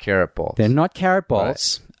not carrot bolts. They're not carrot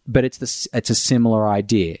bolts, but it's a similar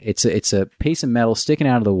idea. It's a piece of metal sticking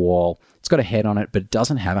out of the wall. It's got a head on it, but it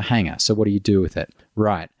doesn't have a hanger. So what do you do with it?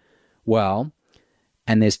 Right. Well,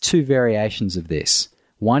 and there's 2 variations of this.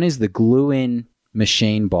 One is the glue-in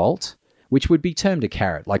machine bolt, which would be termed a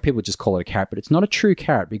carrot. Like people just call it a carrot, but it's not a true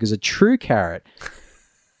carrot, because a true carrot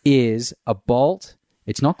is a bolt.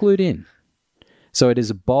 It's not glued in. So it is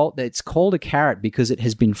a bolt that's called a carrot because it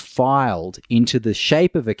has been filed into the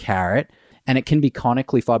shape of a carrot, and it can be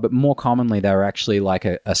conically filed, but more commonly they're actually like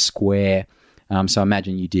a square. So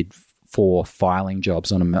imagine you did 4 filing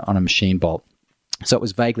jobs on a machine bolt. So it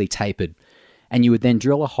was vaguely tapered, and you would then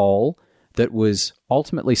drill a hole that was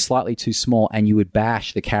ultimately slightly too small, and you would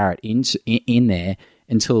bash the carrot in there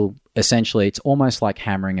until essentially it's almost like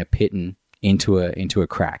hammering a piton into a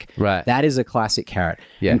crack. Right. That is a classic carrot.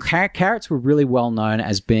 Yeah. And carrots were really well known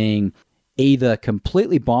as being either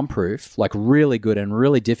completely bomb-proof, like really good and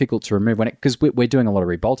really difficult to remove, because we're doing a lot of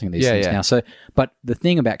rebolting of these things now. So, but the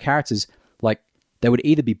thing about carrots is, like, they would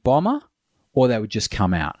either be bomber or they would just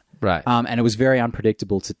come out. Right. And it was very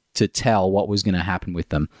unpredictable to tell what was going to happen with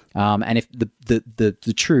them. And if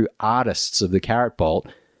the true artists of the carrot bolt,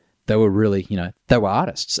 they were really, they were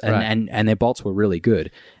artists, and their bolts were really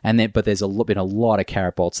good. But there's been a lot of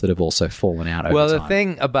carrot bolts that have also fallen out over time. Well, the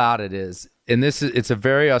thing about it is, and it's a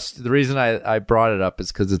very, the reason I brought it up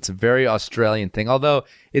is because it's a very Australian thing, although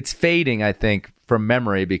it's fading, I think, from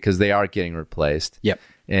memory, because they are getting replaced. Yep.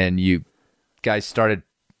 And you guys started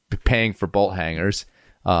paying for bolt hangers.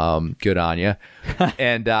 Good on you.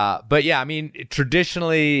 And, but yeah, I mean,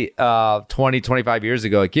 traditionally, 20, 25 years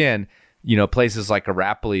ago, again, places like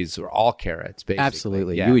Arapiles were all carrots, basically.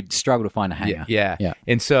 Absolutely. Yeah. You would struggle to find a hanger. Yeah.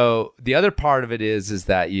 And so the other part of it is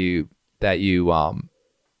that you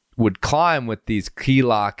would climb with these key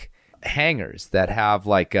lock hangers that have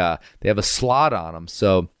they have a slot on them.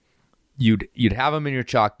 So you'd have them in your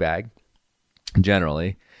chalk bag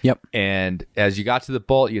generally. Yep. And as you got to the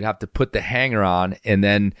bolt, you'd have to put the hanger on, and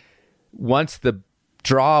then once the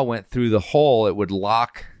draw went through the hole, it would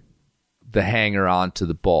lock the hanger onto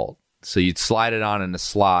the bolt. So you'd slide it on in a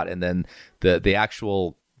slot, and then the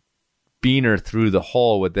actual beaner through the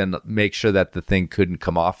hole would then make sure that the thing couldn't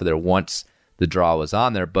come off of there once the draw was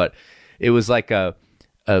on there. But it was like a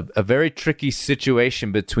very tricky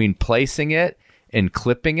situation between placing it and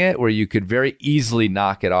clipping it, where you could very easily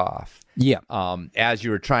knock it off. Yeah. As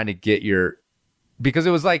you were trying to get because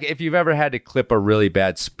it was like if you've ever had to clip a really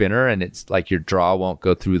bad spinner and it's like your draw won't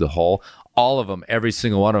go through the hole, all of them, every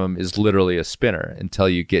single one of them is literally a spinner until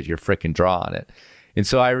you get your freaking draw on it. And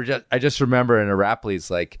so I just remember in a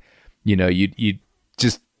Rapley's, like, you know, you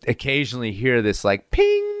just occasionally hear this like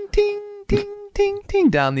ping, ting, ting, ting, ting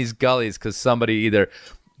down these gullies because somebody either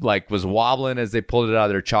like was wobbling as they pulled it out of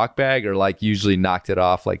their chalk bag, or like usually knocked it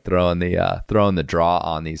off, like throwing the draw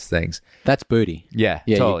on these things. That's booty. Yeah,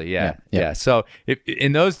 totally. Yeah. So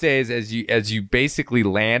in those days, as you basically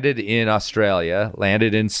landed in Australia,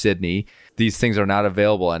 landed in Sydney, these things are not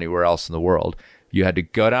available anywhere else in the world. You had to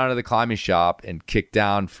go down to the climbing shop and kick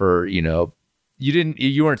down for, you know,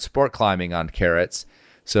 you weren't sport climbing on carrots,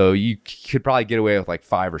 so you could probably get away with like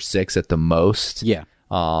 5 or 6 at the most. Yeah.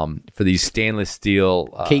 For these stainless steel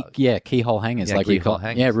keyhole hangers, like keyhole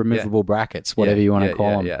hangers. Removable brackets, whatever you want to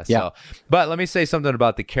call them. Yeah. So, but let me say something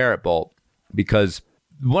about the carrot bolt, because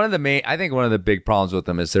one of the big problems with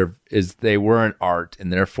them is they weren't art,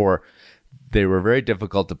 and therefore they were very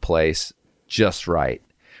difficult to place just right,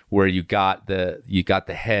 where you got the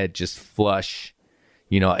head just flush.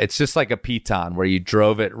 You know, it's just like a piton where you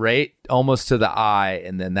drove it right almost to the eye,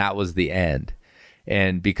 and then that was the end.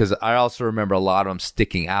 And because I also remember a lot of them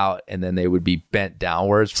sticking out, and then they would be bent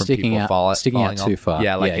downwards from sticking people sticking out too far.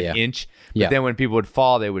 Yeah, like an inch. But then when people would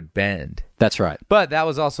fall, they would bend. That's right. But that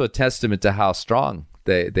was also a testament to how strong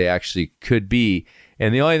they actually could be.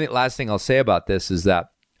 And the only last thing I'll say about this is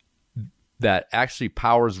that actually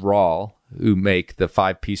Powers Raw, who make the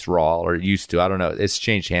 5-piece Raw, or used to, I don't know, it's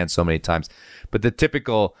changed hands so many times, but the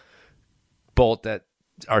typical bolt that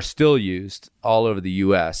are still used all over the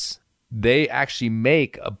U.S., they actually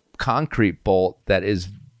make a concrete bolt that is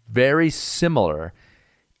very similar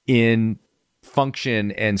in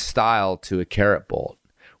function and style to a carrot bolt,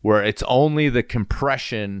 where it's only the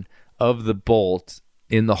compression of the bolt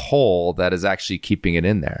in the hole that is actually keeping it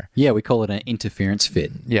in there. Yeah, we call it an interference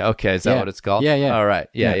fit. Yeah, okay. Is that what it's called? Yeah. All right.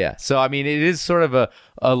 Yeah. So, I mean, it is sort of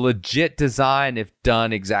a legit design if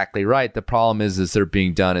done exactly right. The problem is they're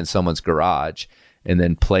being done in someone's garage and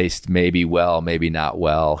then placed maybe well, maybe not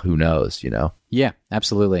well. Who knows, you know? Yeah,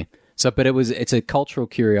 absolutely. So, but it's a cultural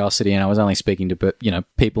curiosity, and I was only speaking to, you know,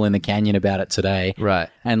 people in the canyon about it today. Right.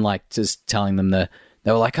 And like just telling them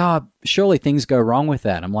they were like, oh, surely things go wrong with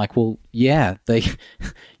that. I'm like, well, yeah, they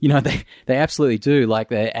absolutely do.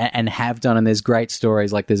 Like and have done. And there's great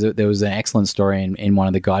stories. Like there was an excellent story in one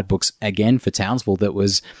of the guidebooks, again, for Townsville, that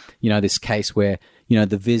was, you know, this case where, you know,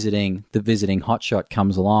 the visiting hotshot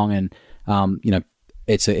comes along and, you know,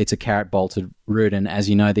 it's a carrot bolted root, and as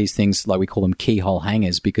you know, these things, like, we call them keyhole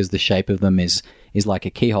hangers because the shape of them is like a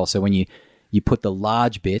keyhole. So when you put the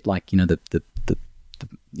large bit, like, you know, the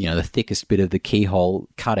thickest bit of the keyhole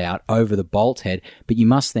cut out over the bolt head, but you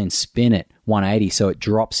must then spin it 180 so it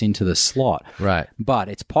drops into the slot. Right. But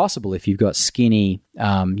it's possible if you've got skinny,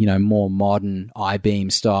 you know, more modern I-beam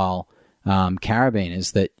style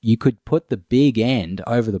carabiners, that you could put the big end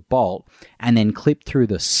over the bolt and then clip through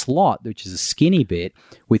the slot, which is a skinny bit,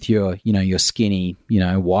 with your skinny, you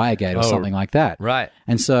know, wire gate or something like that. Right.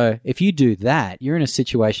 And so if you do that, you're in a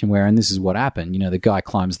situation where, and this is what happened, you know, the guy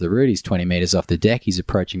climbs the root, he's 20 meters off the deck, he's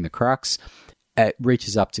approaching the crux,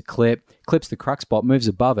 reaches up to clips the crux bolt, moves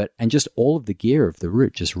above it, and just all of the gear of the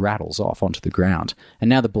root just rattles off onto the ground.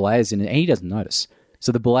 And now the belayer's in it, and he doesn't notice.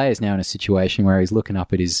 So the belay is now in a situation where he's looking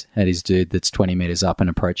up at his dude that's 20 meters up and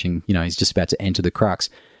approaching, you know, he's just about to enter the crux.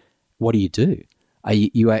 What do?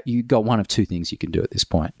 You got one of two things you can do at this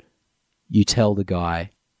point. You tell the guy,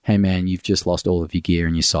 hey man, you've just lost all of your gear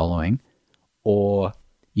and you're soloing, or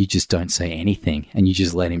you just don't say anything and you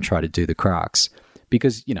just let him try to do the crux,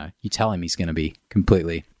 because, you know, you tell him he's going to be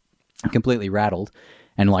completely rattled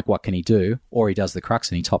and like, what can he do? Or he does the crux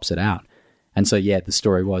and he tops it out. And so, yeah, the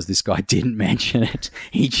story was this guy didn't mention it.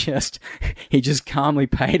 He just calmly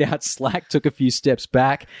paid out slack, took a few steps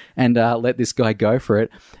back, and let this guy go for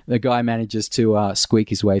it. The guy manages to squeak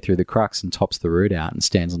his way through the crux and tops the root out and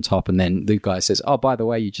stands on top. And then the guy says, oh, by the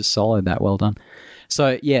way, you just soloed that. Well done.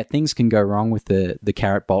 So, yeah, things can go wrong with the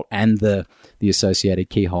carrot bolt and the associated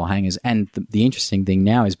keyhole hangers. And the interesting thing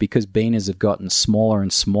now is because beaners have gotten smaller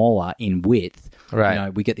and smaller in width, right? You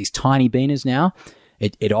know, we get these tiny beaners now.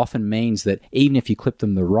 it often means that even if you clip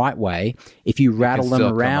them the right way, if you rattle them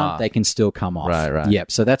around, they can still come off. Right.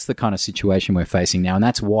 Yep. So that's the kind of situation we're facing now. And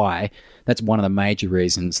that's one of the major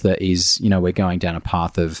reasons that is, we're going down a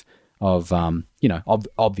path of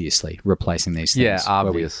obviously replacing these things. Yeah,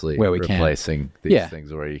 obviously where we replacing can. these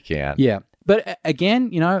things where you can. Yeah. But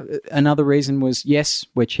again, another reason was, yes,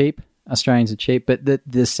 we're cheap. Australians are cheap. But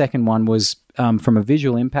the second one was from a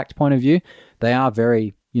visual impact point of view, they are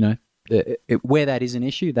very, where that is an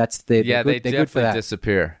issue, they're good, they're good for that.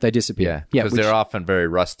 disappear. They disappear. Yeah, because they're often very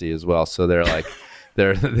rusty as well. So they're like,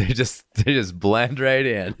 they just blend right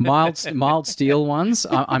in. mild steel ones,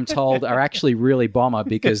 I'm told, are actually really bomber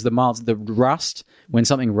because the rust, when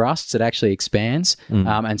something rusts, it actually expands,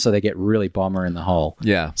 and so they get really bomber in the hole.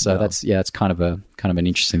 Yeah. So that's kind of an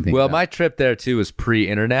interesting thing. Well, my trip there too was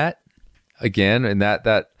pre-internet again, and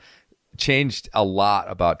that changed a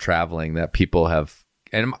lot about traveling that people have,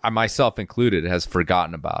 and myself included, has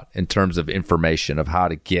forgotten about in terms of information, of how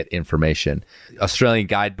to get information. Australian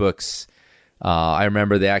guidebooks. I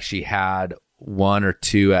remember they actually had one or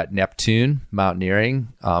two at Neptune Mountaineering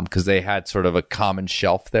because they had sort of a common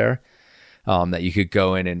shelf there that you could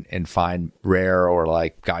go in and find rare or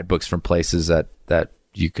like guidebooks from places that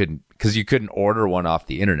you couldn't, because you couldn't order one off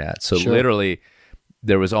the internet. So literally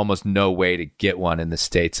there was almost no way to get one in the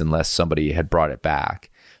States unless somebody had brought it back.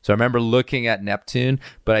 So I remember looking at Neptune,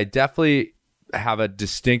 but I definitely have a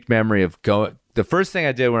distinct memory of going. The first thing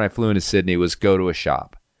I did when I flew into Sydney was go to a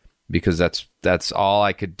shop, because that's all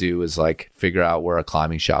I could do is like figure out where a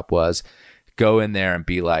climbing shop was, go in there and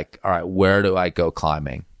be like, all right, where do I go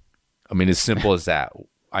climbing? I mean, as simple as that.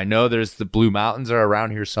 I know there's the Blue Mountains are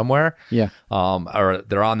around here somewhere. Yeah. Or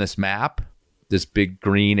they're on this map, this big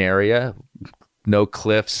green area, no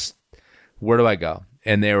cliffs. Where do I go?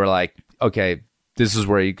 And they were like, okay, this is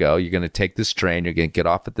where you go. You're going to take this train. You're going to get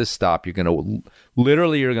off at this stop. You're going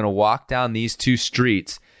to walk down these two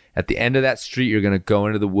streets. At the end of that street, you're going to go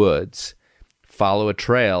into the woods, follow a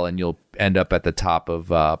trail, and you'll end up at the top of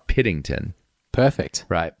Piddington. Perfect.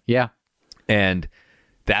 Right. Yeah. And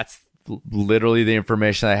that's literally the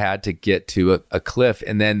information I had to get to a cliff.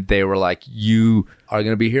 And then they were like, you are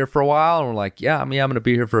going to be here for a while? And we're like, yeah, I'm going to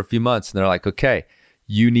be here for a few months. And they're like, okay,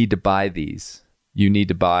 you need to buy these. You need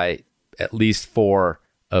to buy at least 4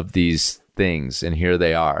 of these things. And here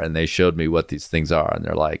they are. And they showed me what these things are. And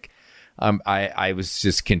they're like, I was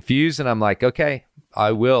just confused, and I'm like, okay,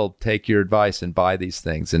 I will take your advice and buy these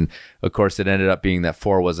things. And of course, it ended up being that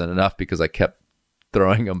 4 wasn't enough because I kept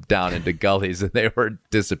throwing them down into gullies and they were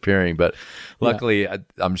disappearing. But luckily, I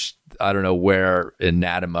don't know where in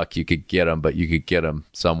Natimuc you could get them, but you could get them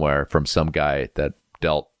somewhere from some guy that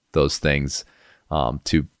dealt those things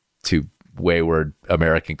to wayward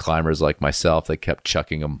American climbers like myself. They kept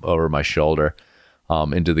chucking them over my shoulder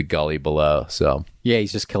into the gully below. So yeah,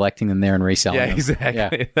 he's just collecting them there and reselling them.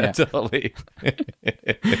 Exactly. Yeah. Totally.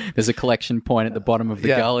 There's a collection point at the bottom of the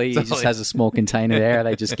gully. Totally. He just has a small container there.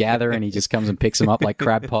 They just gather and he just comes and picks them up like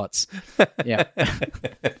crab pots. Yeah.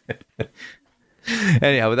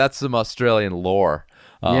 Anyhow, but that's some Australian lore.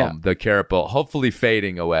 The carrot bolt hopefully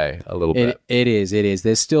fading away a little bit. It is.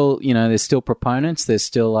 There's still, there's still proponents. There's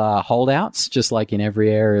still holdouts, just like in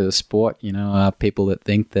every area of the sport. People that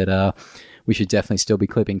think that we should definitely still be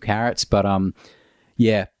clipping carrots. But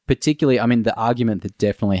particularly, I mean, the argument that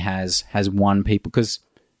definitely has won people, because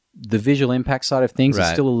the visual impact side of things is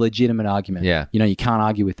still a legitimate argument. Yeah. You can't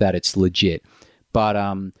argue with that. It's legit.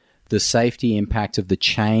 But the safety impact of the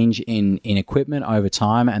change in equipment over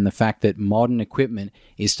time, and the fact that modern equipment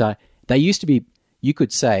they used to be, you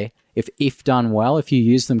could say, if done well, if you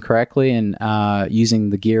use them correctly and using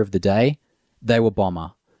the gear of the day, they were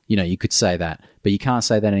bomber. You could say that, but you can't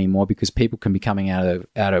say that anymore because people can be coming out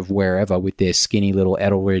of wherever with their skinny little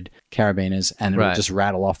Edelrid carabiners, and it'll just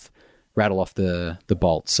rattle off the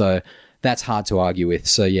bolt. So that's hard to argue with.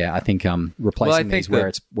 So yeah, I think replacing these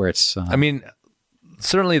where it's. I mean,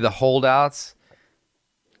 certainly the holdouts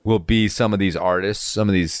will be some of these artists, some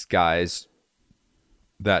of these guys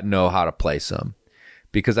that know how to place them,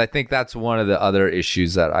 because I think that's one of the other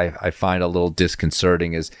issues that I find a little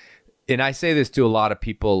disconcerting is. And I say this to a lot of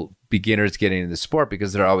people, beginners getting into the sport,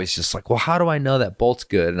 because they're always just like, well, how do I know that bolt's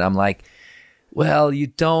good? And I'm like, well, you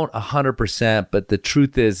don't 100%, but the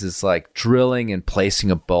truth is like drilling and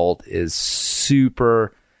placing a bolt is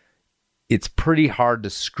it's pretty hard to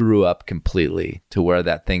screw up completely to where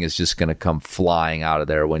that thing is just going to come flying out of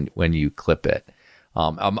there when you clip it.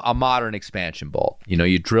 A modern expansion bolt,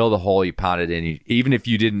 you drill the hole, you pound it in, even if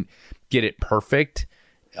you didn't get it perfect,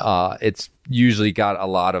 it's usually got a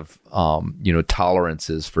lot of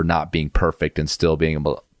tolerances for not being perfect and still being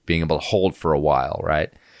able to hold for a while,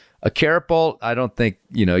 right? A carrot bolt, I don't think,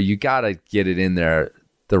 you got to get it in there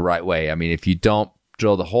the right way. I mean, if you don't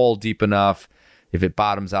drill the hole deep enough, if it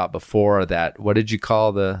bottoms out before that, what did you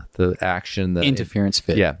call the action? The interference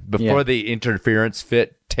fit. Yeah, before the interference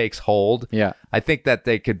fit takes hold. Yeah. I think that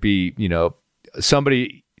they could be,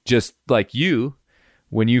 somebody just like you,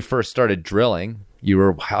 when you first started drilling,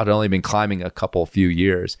 had only been climbing a few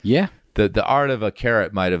years. Yeah. The art of a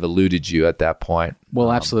carrot might have eluded you at that point.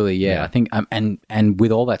 Well, absolutely, yeah. I think, and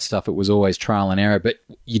with all that stuff, it was always trial and error. But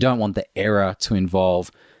you don't want the error to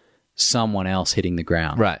involve someone else hitting the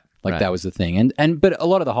ground, right? That was the thing. But a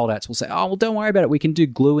lot of the holdouts will say, "Oh, well, don't worry about it. We can do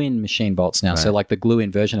glue-in machine bolts now." Right. So like the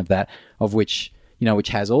glue-in version of that, of which which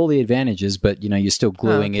has all the advantages, but you're still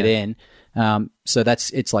gluing it in. So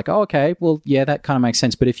it's like, oh, okay, well, yeah, that kind of makes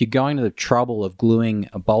sense. But if you're going to the trouble of gluing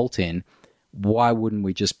a bolt in, why wouldn't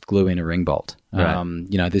we just glue in a ring bolt? Right.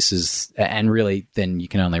 This is, and really, then you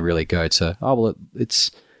can only really go to, oh, well,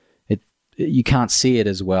 you can't see it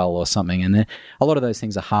as well or something. And then a lot of those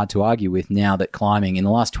things are hard to argue with now that climbing, in the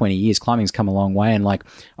last 20 years, climbing's come a long way. And like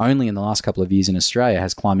only in the last couple of years in Australia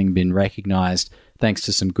has climbing been recognized, thanks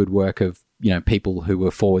to some good work of, people who were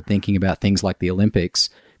forward thinking about things like the Olympics.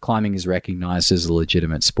 Climbing is recognized as a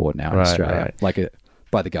legitimate sport now in Australia,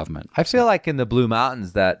 by the government. I feel like in the Blue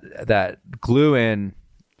Mountains that glue-in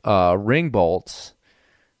ring bolts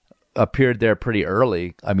appeared there pretty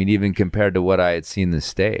early. I mean, even compared to what I had seen in the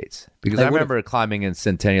States. Because I remember climbing in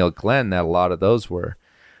Centennial Glen that a lot of those were.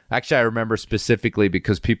 Actually, I remember specifically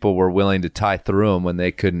because people were willing to tie through them when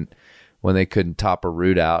they couldn't top a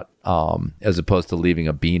root out, as opposed to leaving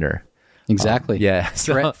a beaner. Exactly.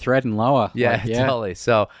 Thread and lower. Yeah, totally.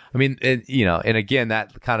 So, I mean, and again,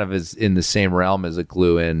 that kind of is in the same realm as a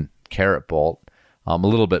glue-in carrot bolt. A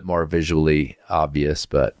little bit more visually obvious,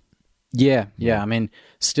 but... Yeah. I mean,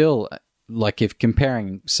 still, like if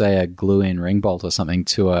comparing, say, a glue-in ring bolt or something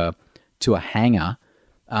to a hanger,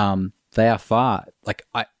 they are far... Like,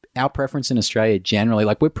 our preference in Australia generally,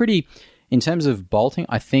 like we're pretty... In terms of bolting,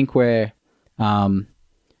 I think we're...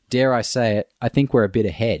 dare I say it, I think we're a bit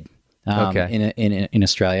ahead. In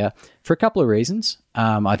Australia for a couple of reasons.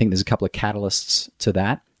 I think there's a couple of catalysts to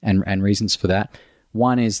that and reasons for that.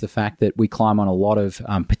 One is the fact that we climb on a lot of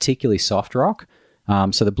particularly soft rock.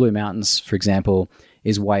 So the Blue Mountains, for example,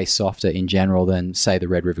 is way softer in general than, say, the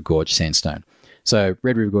Red River Gorge sandstone. So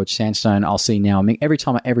Red River Gorge sandstone, I'll see now,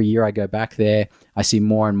 every year I go back there, I see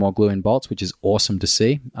more and more glue-in bolts, which is awesome to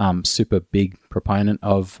see. Super big proponent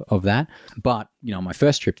of that. But, my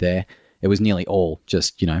first trip there, it was nearly all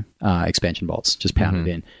just, expansion bolts, just pounded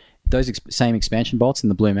in. Those same expansion bolts in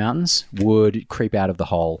the Blue Mountains would creep out of the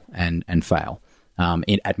hole and fail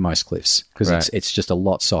at most cliffs because it's just a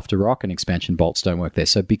lot softer rock and expansion bolts don't work there.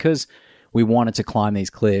 So because we wanted to climb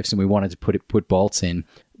these cliffs and we wanted to put bolts in,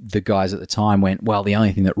 the guys at the time went, well, the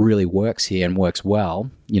only thing that really works here and works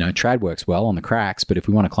well, trad works well on the cracks, but if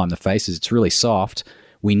we want to climb the faces, it's really soft.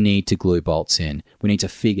 We need to glue bolts in. We need to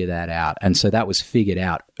figure that out. And so that was figured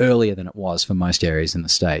out earlier than it was for most areas in the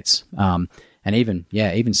States. And even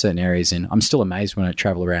certain areas I'm still amazed when I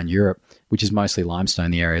travel around Europe, which is mostly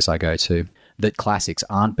limestone, the areas I go to, that classics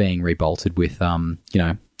aren't being rebolted with,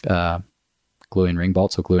 glue-in ring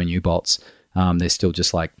bolts or glue-in U-bolts. They're still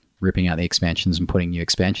just like ripping out the expansions and putting new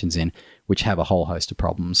expansions in, which have a whole host of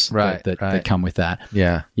problems that come with that.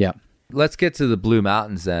 Yeah. Yeah. Let's get to the Blue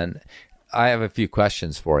Mountains then. I have a few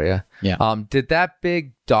questions for you. Yeah. Did that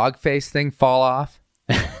big dog face thing fall off?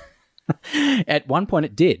 At one point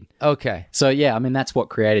it did. Okay. So yeah, I mean that's what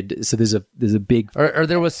created. So there's a big. Or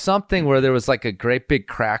there was something where there was like a great big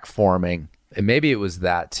crack forming, and maybe it was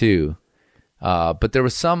that too. But there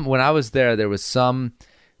was some when I was there. There was some.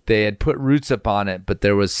 They had put roots up on it, but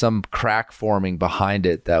there was some crack forming behind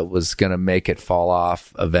it that was going to make it fall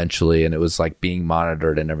off eventually, and it was like being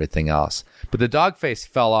monitored and everything else. But the dog face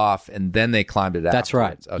fell off, and then they climbed it out. That's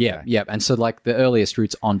right. Okay. Yeah. And so like the earliest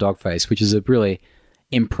roots on dog face, which is a really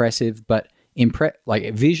impressive, but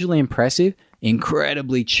visually impressive,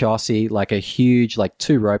 incredibly chossy, like a huge, like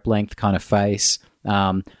 2 rope length kind of face.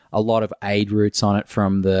 A lot of aid roots on it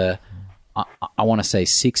from the... I want to say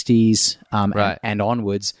 60s and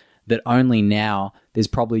onwards, that only now there's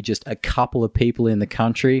probably just a couple of people in the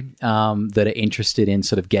country that are interested in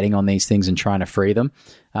sort of getting on these things and trying to free them.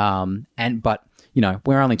 But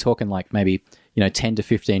we're only talking like maybe 10 to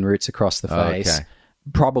 15 roots across the face. Okay.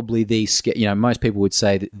 Probably most people would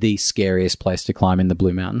say that the scariest place to climb in the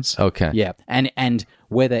Blue Mountains. Okay. Yeah. And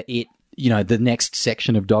whether it the next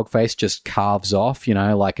section of Dogface just carves off,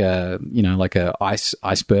 like a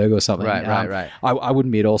iceberg or something. Right. I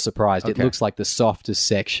wouldn't be at all surprised. Okay. It looks like the softest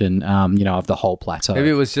section, of the whole plateau. Maybe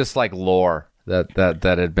it was just like lore that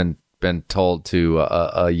had been been told to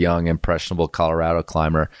a young, impressionable Colorado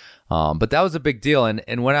climber. But that was a big deal.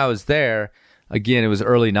 And when I was there, again, it was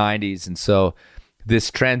early 90s. And so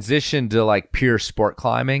this transition to like pure sport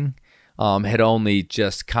climbing had only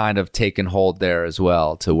just kind of taken hold there as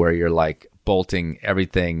well, to where you're like bolting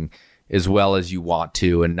everything as well as you want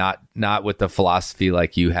to, and not with the philosophy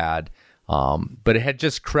like you had. But it had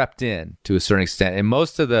just crept in to a certain extent. And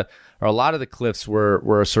a lot of the cliffs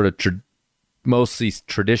were sort of mostly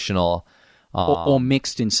traditional. Or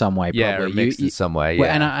mixed in some way, probably. Yeah, or mixed in some way, yeah.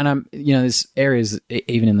 Well, and I'm, there's areas,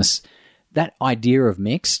 even in this, that idea of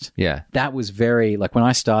mixed, yeah, that was very, like when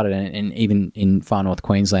I started, and even in far north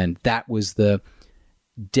Queensland, that was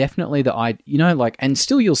definitely and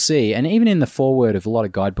still you'll see, and even in the foreword of a lot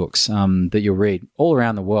of guidebooks that you'll read all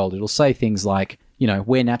around the world, it'll say things like,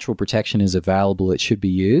 where natural protection is available, it should be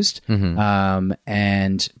used,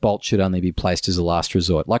 and bolt should only be placed as a last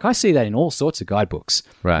resort. Like I see that in all sorts of guidebooks,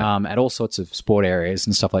 right. At all sorts of sport areas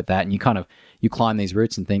and stuff like that, and you climb these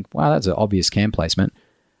routes and think, wow, that's an obvious cam placement,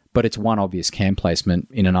 but it's one obvious cam placement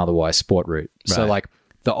in an otherwise sport route. Right. So like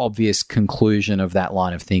the obvious conclusion of that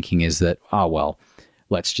line of thinking is that, oh, well,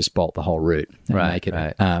 let's just bolt the whole route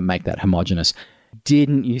and make that homogenous.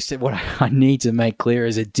 Didn't used to. What I need to make clear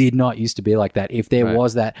is it did not used to be like that. If there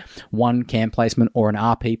was that one cam placement or an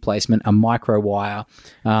RP placement, a micro wire,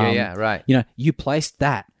 right. You placed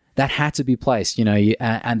that. That had to be placed.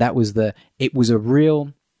 And that was it was a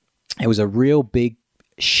real big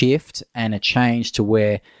shift and a change to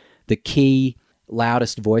where the key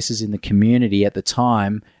loudest voices in the community at the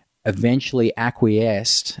time eventually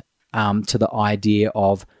acquiesced to the idea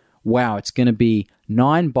of, wow, it's going to be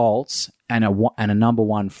 9 bolts and a number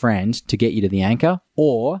one friend to get you to the anchor,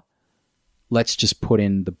 or let's just put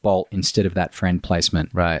in the bolt instead of that friend placement.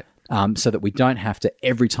 Right. So that we don't have to,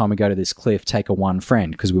 every time we go to this cliff, take a one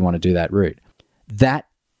friend because we want to do that route. That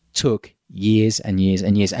took years and years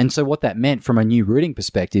and years. And so what that meant from a new routing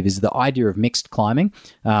perspective is the idea of mixed climbing,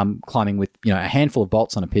 climbing with a handful of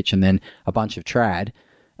bolts on a pitch and then a bunch of trad,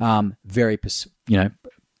 very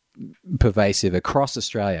pervasive across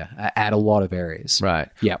Australia at a lot of areas. Right.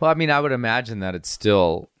 Yeah. Well, I mean, I would imagine that it's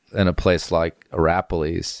still in a place like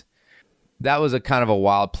Arapalis. That was a kind of a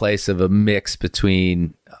wild place of a mix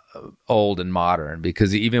between old and modern,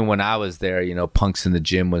 because even when I was there, Punks in the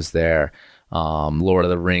Gym was there. Lord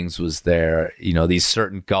of the Rings was there. These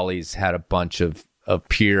certain gullies had a bunch of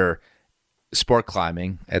pure sport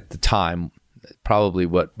climbing at the time. Probably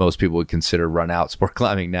what most people would consider run out sport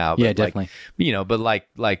climbing now. But definitely. But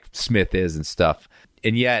like Smith is and stuff.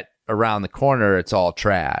 And yet around the corner, it's all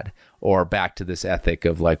trad, or back to this ethic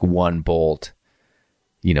of like one bolt,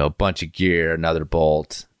 bunch of gear, another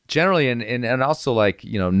bolt. Generally, and also like,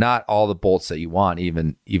 not all the bolts that you want,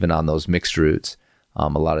 even on those mixed routes. A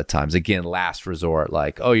lot of times, again, last resort,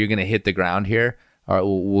 like, oh, you're going to hit the ground here? All right,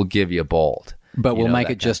 we'll give you a bolt. But we'll make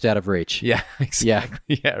it just out of reach. Yeah,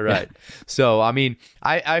 exactly. Yeah, right. So, I mean,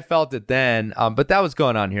 I felt it then, but that was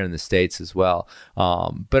going on here in the States as well.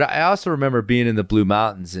 But I also remember being in the Blue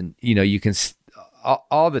Mountains, and, you can,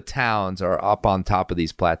 all the towns are up on top of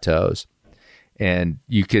these plateaus, and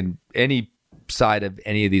you can, any side of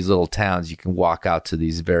any of these little towns, you can walk out to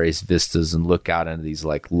these various vistas and look out into these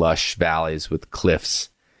like lush valleys with cliffs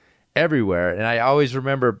everywhere. And I always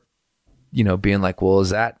remember, being like, well,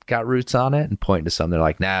 has that got roots on it? And pointing to some, they're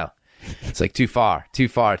like, no, it's like too far.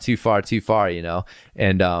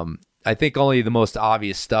 And I think only the most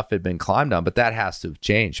obvious stuff had been climbed on, but that has to have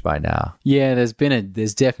changed by now. Yeah, there's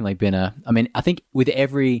definitely been I think with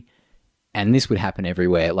every, and this would happen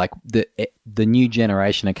everywhere, like the new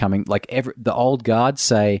generation are coming, like the old guard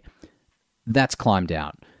say, that's climbed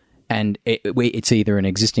out. And it's either an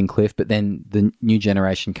existing cliff, but then the new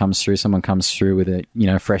generation comes through, someone comes through with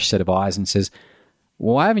a fresh set of eyes and says,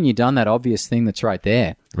 well, why haven't you done that obvious thing that's right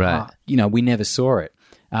there? Right. We never saw it.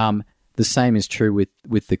 The same is true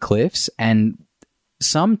with the cliffs, and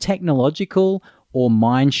some technological or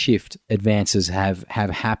mind shift advances have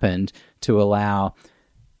happened to allow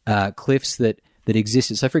cliffs that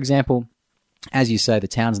existed. So, for example, as you say, the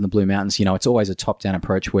towns in the Blue Mountains, it's always a top-down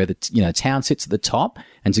approach where the town sits at the top,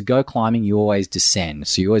 and to go climbing, you always descend.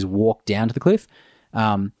 So you always walk down to the cliff.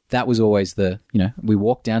 That was always we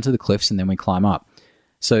walk down to the cliffs and then we climb up.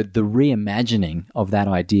 So the reimagining of that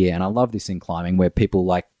idea, and I love this in climbing, where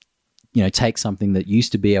people take something that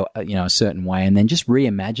used to be a certain way and then just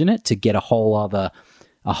reimagine it to get a whole other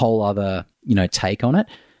take on it.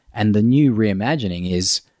 And the new reimagining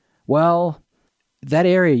is, well, that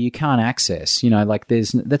area you can't access,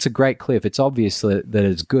 that's a great cliff. It's obvious that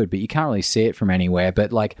it's good, but you can't really see it from anywhere.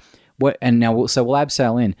 But we'll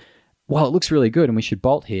abseil in. well, it looks really good and we should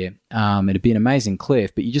bolt here. It'd be an amazing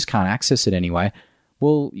cliff, but you just can't access it anyway.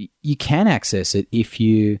 Well, you can access it if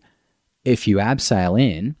you abseil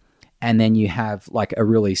in, and then you have like a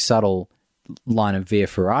really subtle line of via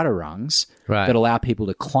ferrata rungs that allow people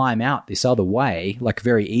to climb out this other way, like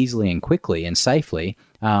very easily and quickly and safely.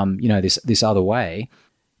 This other way,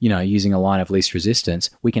 using a line of least resistance,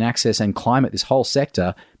 we can access and climb at this whole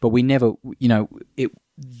sector, but we never,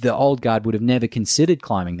 the old guard would have never considered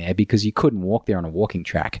climbing there because you couldn't walk there on a walking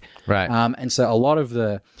track. Right. And so a lot of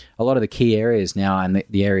the key areas now, and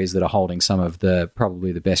the areas that are holding some of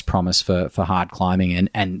probably the best promise for hard climbing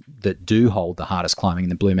and that do hold the hardest climbing in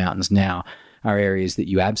the Blue Mountains now, are areas that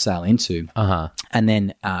you abseil into and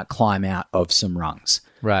then climb out of some rungs.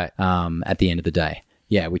 Right. At the end of the day.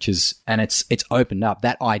 Yeah, it's opened up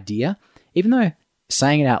that idea, even though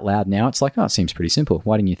saying it out loud now, it's like, oh, it seems pretty simple.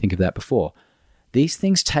 Why didn't you think of that before? These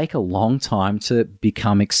things take a long time to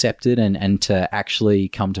become accepted and to actually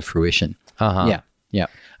come to fruition. Yeah. I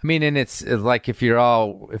mean, and it's like if you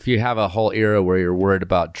have a whole era where you're worried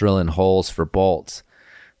about drilling holes for bolts,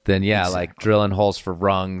 then exactly. Like drilling holes for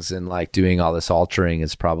rungs and like doing all this altering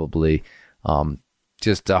is probably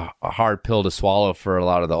just a hard pill to swallow for a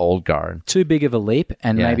lot of the old guard. Too big of a leap,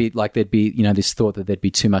 and maybe like there'd be this thought that there'd be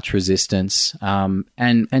too much resistance.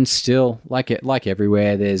 And still like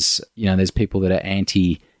everywhere, there's people that are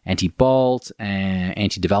anti-bolt and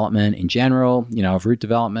anti-development in general, of route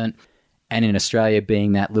development. And in Australia,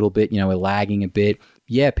 being that little bit, we're lagging a bit.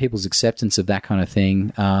 Yeah, people's acceptance of that kind of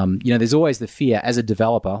thing. There's always the fear as a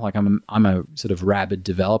developer. Like I'm a sort of rabid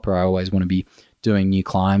developer. I always want to be doing new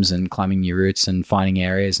climbs and climbing new routes and finding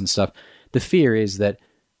areas and stuff. The fear is that,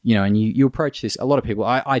 and you approach this, a lot of people,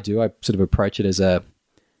 I do, I sort of approach it as a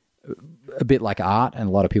bit like art. And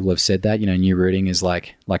a lot of people have said that, new routing is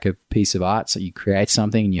like a piece of art. So you create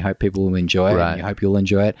something and you hope people will enjoy it and you hope you'll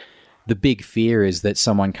enjoy it. The big fear is that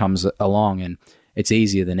someone comes along, and it's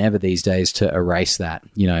easier than ever these days to erase that,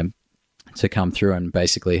 to come through and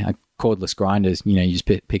basically cordless grinders, you just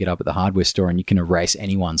pick it up at the hardware store and you can erase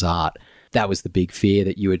anyone's art. That was the big fear,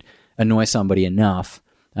 that you would annoy somebody enough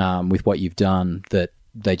with what you've done that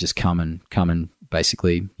they just come and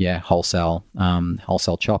basically, wholesale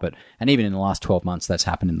chop it. And even in the last 12 months, that's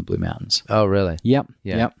happened in the Blue Mountains. Oh, really? Yep.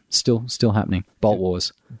 Yeah. Yep. Still happening. Bolt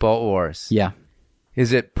wars. Yeah.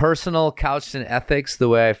 Is it personal, couched in ethics, the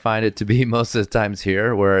way I find it to be most of the times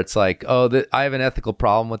here, where it's like, oh, I have an ethical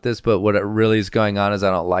problem with this, but what it really is going on is I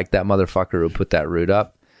don't like that motherfucker who put that route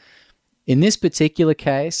up? In this particular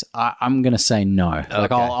case, I'm going to say no. Okay.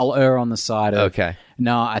 Like I'll err on the side of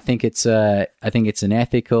no. I think it's an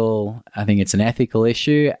ethical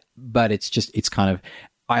issue, but it's kind of,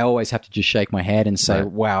 I always have to just shake my head and say,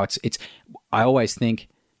 wow, it's. I always think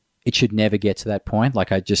it should never get to that point.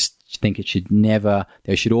 Like I just think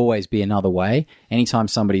there should always be another way. Anytime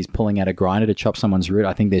somebody's pulling out a grinder to chop someone's route,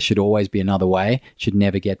 I think there should always be another way. It should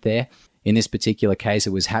never get there. In this particular case,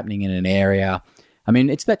 it was happening in an area. I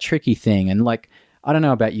mean, it's that tricky thing. And like, I don't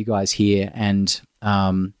know about you guys here, and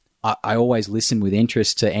I always listen with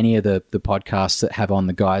interest to any of the podcasts that have on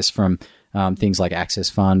the guys from things like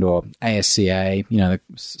Access Fund or ASCA, the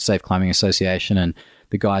Safe Climbing Association, and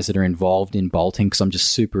the guys that are involved in bolting, because I'm just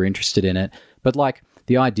super interested in it. But like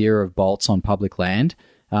the idea of bolts on public land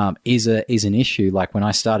is an issue. Like when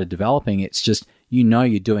I started developing, it's just,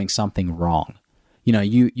 you're doing something wrong.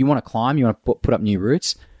 You want to climb, you want to put up new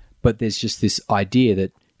routes, but there's just this idea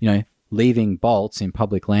that, leaving bolts in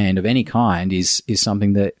public land of any kind is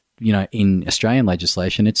something that, in Australian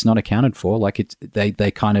legislation, it's not accounted for. Like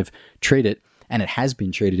they kind of treat it, and it has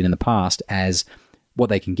been treated in the past, as what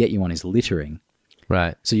they can get you on is littering.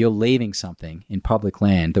 Right. So you're leaving something in public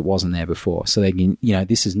land that wasn't there before. So they can,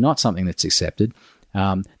 this is not something that's accepted.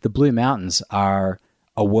 The Blue Mountains are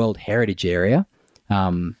a World Heritage Area.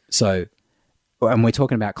 And we're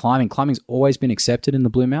talking about climbing. Climbing's always been accepted in the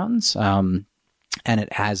Blue Mountains, and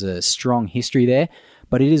it has a strong history there,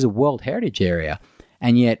 but it is a World Heritage Area.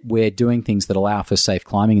 And yet we're doing things that allow for safe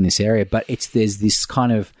climbing in this area, but there's this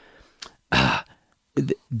kind of...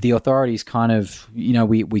 the authorities kind of,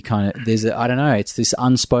 we kind of, it's this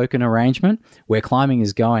unspoken arrangement where climbing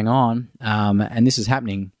is going on, and this is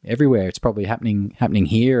happening everywhere. It's probably happening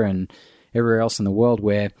here and everywhere else in the world.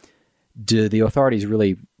 Where do the authorities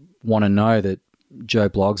really want to know that Joe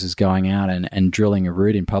Bloggs is going out and drilling a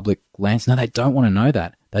route in public lands? No, they don't want to know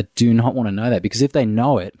that. They do not want to know that, because if they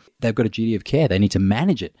know it, they've got a duty of care. They need to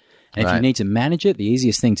manage it. And if you need to manage it, the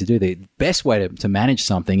easiest thing to do, the best way to manage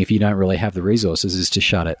something, if you don't really have the resources, is to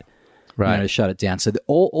shut it. Right. To shut it down. So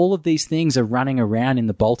all of these things are running around in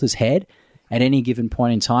the bolter's head at any given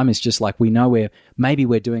point in time. It's just like, we know maybe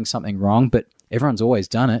we're doing something wrong, but everyone's always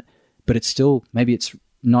done it. but it's still, maybe it's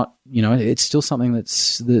not, it's still something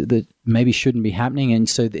that maybe shouldn't be happening. And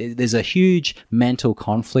so there's a huge mental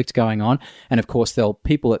conflict going on. And of course,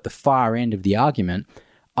 people at the far end of the argument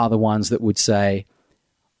are the ones that would say,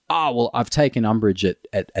 oh, well, I've taken umbrage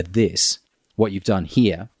at this, what you've done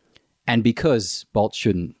here. And because bolts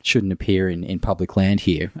shouldn't appear in public land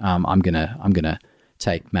here, I'm gonna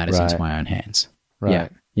take matters into my own hands.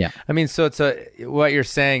 Right. Yeah. I mean, so what you're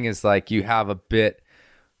saying is like you have a bit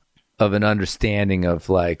of an understanding of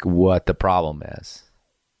like what the problem is.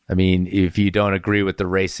 I mean, if you don't agree with the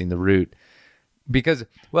racing the route, because,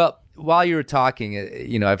 well, while you were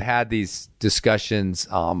talking, I've had these discussions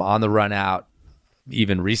on the run out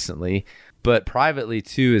even recently, but privately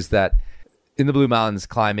too, is that in the Blue Mountains,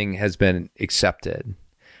 climbing has been accepted.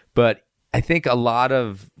 But I think a lot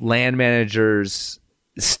of land managers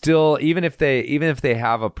still, even if they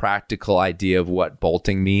have a practical idea of what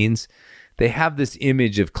bolting means, they have this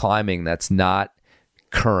image of climbing that's not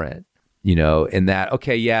current, in that,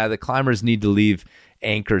 okay, yeah, the climbers need to leave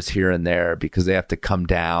anchors here and there because they have to come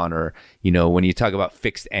down, or, when you talk about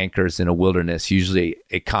fixed anchors in a wilderness, usually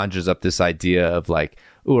it conjures up this idea of like,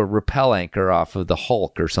 ooh, a rappel anchor off of the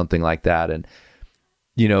Hulk or something like that. And,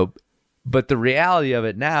 but the reality of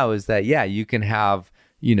it now is that, yeah, you can have,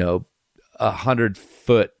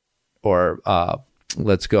 100-foot or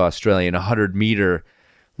let's go Australian, 100-meter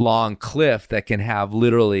long cliff that can have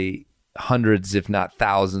literally hundreds, if not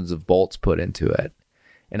thousands of bolts put into it.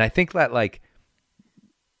 And I think that like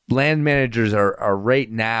land managers are right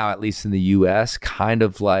now, at least in the US, kind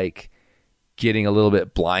of like getting a little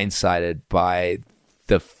bit blindsided by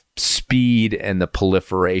the speed and the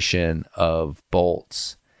proliferation of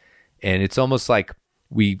bolts. And it's almost like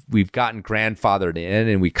we've gotten grandfathered in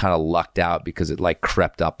and we kind of lucked out because it like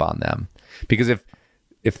crept up on them. Because if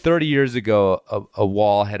 30 years ago a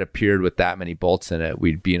wall had appeared with that many bolts in it,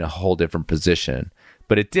 we'd be in a whole different position.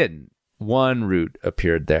 But it didn't. One route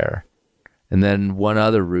appeared there, and then one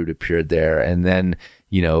other route appeared there, and then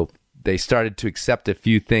they started to accept a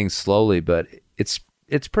few things slowly. But it's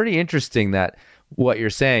pretty interesting that what you're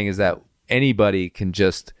saying is that anybody can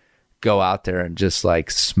just go out there and just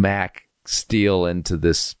like smack steel into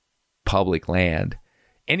this public land.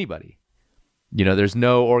 Anybody. There's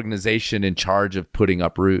no organization in charge of putting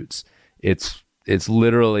up routes. It's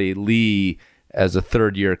literally Lee, as a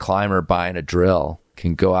third-year climber buying a drill,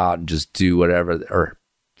 can go out and just do whatever, or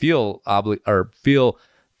feel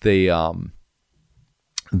the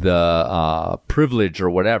privilege or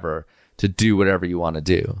whatever to do whatever you want to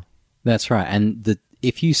do. That's right. And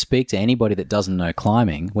if you speak to anybody that doesn't know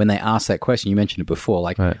climbing, when they ask that question, you mentioned it before,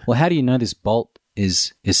 like, right, well, how do you know this bolt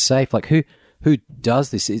is safe? Like, who does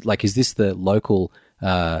this? Is this the local,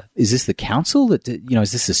 is this the council that,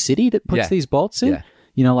 is this the city that puts these bolts in?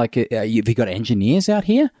 Yeah. Have you got engineers out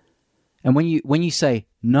here? And when you say,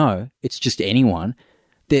 no, it's just anyone,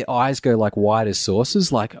 their eyes go like wide as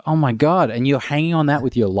saucers, like, oh my God. And you're hanging on that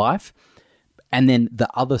with your life. And then the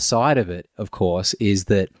other side of it, of course, is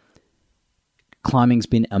that climbing's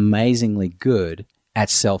been amazingly good at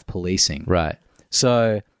self-policing. Right.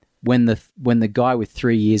 So when the guy with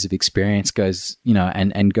 3 years of experience goes,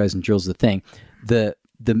 and goes and drills the thing, the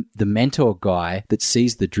mentor guy that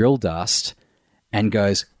sees the drill dust and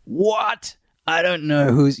goes, what? I don't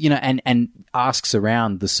know who's, and asks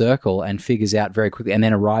around the circle and figures out very quickly, and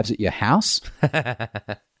then arrives at your house,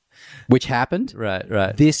 which happened.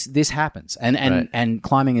 Right. This happens. And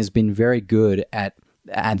climbing has been very good at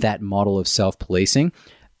that model of self-policing.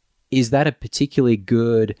 Is that a particularly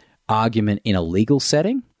good argument in a legal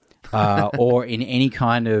setting? Or in any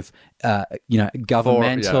kind of,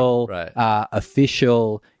 governmental,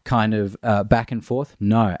 official kind of back and forth?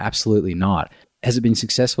 No, absolutely not. Has it been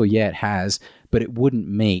successful? Yeah, it has, but it wouldn't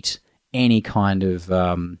meet any kind of,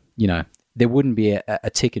 there wouldn't be a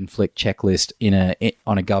tick and flick checklist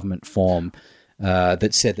on a government form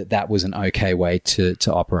that said that was an okay way to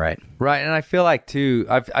operate. Right, and I feel like too,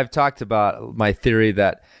 I've talked about my theory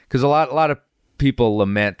that, because a lot of people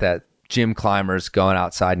lament that gym climbers going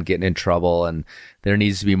outside and getting in trouble, and there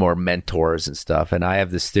needs to be more mentors and stuff. And I have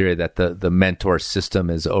this theory that the mentor system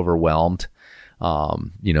is overwhelmed.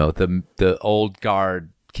 The old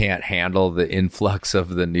guard can't handle the influx of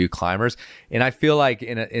the new climbers. And I feel like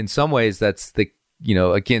in some ways that's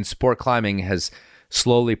again, sport climbing has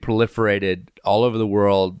slowly proliferated all over the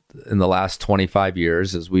world in the last 25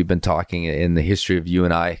 years, as we've been talking in the history of you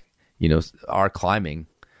and I, our climbing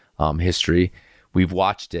history. We've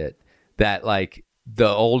watched it. That like the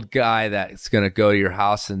old guy that's going to go to your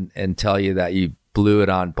house and tell you that you blew it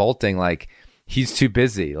on bolting, like he's too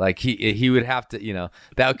busy. Like he would have to,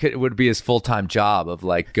 would be his full-time job of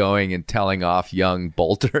like going and telling off young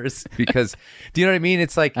bolters because do you know what I mean?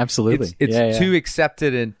 It's like absolutely it's too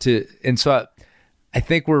accepted and so I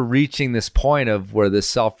think we're reaching this point of where the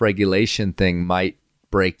self-regulation thing might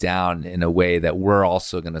break down in a way that we're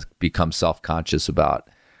also going to become self-conscious about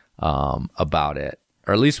it,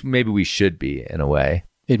 or at least maybe we should be in a way.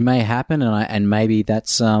 It may happen, and maybe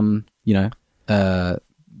that's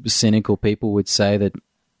cynical people would say that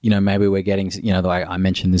maybe we're getting like I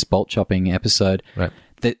mentioned this bolt chopping episode, right?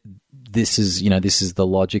 That this is the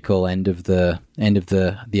logical end of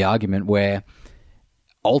the argument where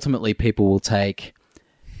ultimately people will take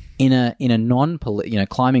in a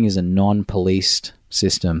climbing is a non-policed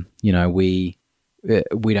system. We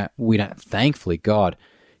don't, thankfully God,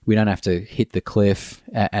 we don't have to hit the cliff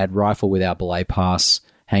at rifle with our belay pass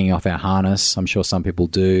hanging off our harness. I'm sure some people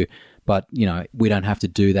do, but we don't have to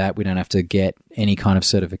do that. We don't have to get any kind of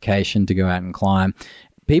certification to go out and climb.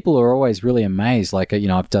 People are always really amazed. Like,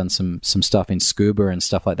 I've done some stuff in scuba and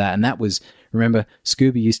stuff like that. And that was, remember,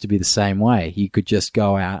 scuba used to be the same way. You could just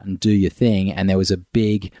go out and do your thing. And there was a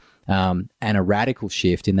big and a radical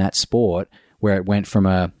shift in that sport where it went from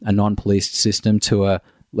a non-policed system to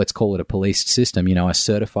let's call it a policed system, a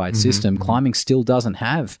certified system. Climbing still doesn't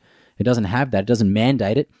have that. It doesn't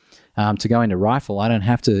mandate it. To go into rifle, I don't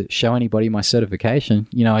have to show anybody my certification.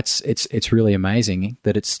 It's really amazing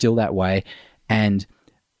that it's still that way. And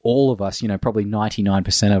all of us, probably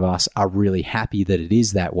 99% of us are really happy that it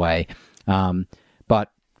is that way.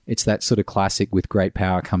 But it's that sort of classic with great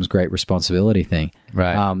power comes great responsibility thing.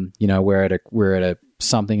 Right. We're at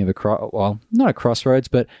something of not a crossroads,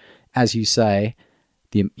 but as you say,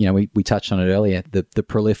 we touched on it earlier, the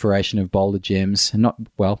proliferation of boulder gyms,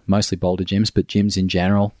 mostly boulder gyms, but gyms in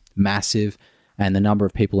general, massive, and the number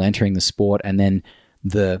of people entering the sport, and then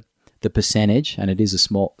the percentage, and it is a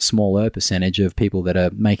smaller percentage of people that are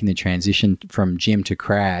making the transition from gym to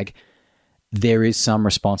crag. There is some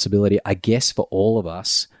responsibility, I guess, for all of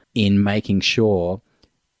us in making sure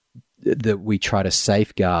that we try to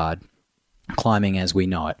safeguard climbing as we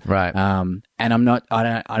know it. Right. And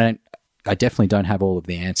I definitely don't have all of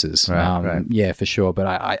the answers. Right. Yeah, for sure.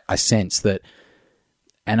 But I sense that,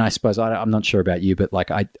 and I suppose I'm not sure about you, but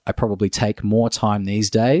like I probably take more time these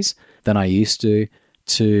days than I used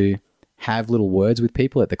to have little words with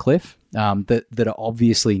people at the cliff that are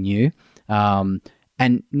obviously new,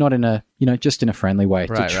 and not in a just in a friendly way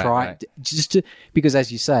because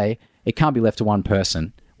as you say, it can't be left to one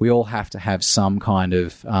person. We all have to have some kind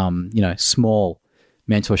of small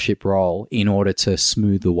mentorship role in order to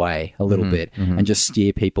smooth the way a little bit and just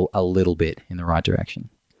steer people a little bit in the right direction.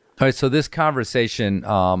 All right, so this conversation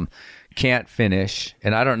can't finish,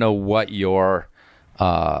 and I don't know what your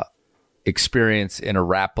experience in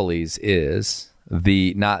Arapiles is,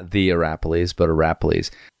 not the Arapiles, but Arapiles.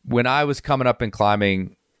 When I was coming up in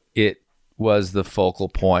climbing, it was the focal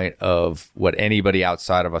point of what anybody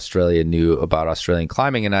outside of Australia knew about Australian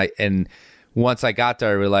climbing, and once I got there,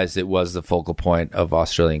 I realized it was the focal point of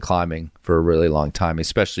Australian climbing for a really long time,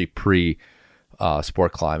 especially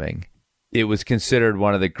pre-sport climbing. It was considered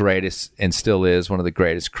one of the greatest, and still is, one of the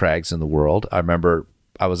greatest crags in the world. I remember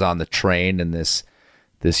I was on the train, and this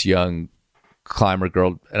young climber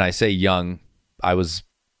girl, and I say young, I was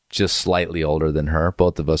just slightly older than her.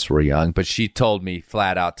 Both of us were young, but she told me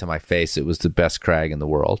flat out to my face it was the best crag in the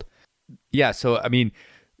world. Yeah, so, I mean,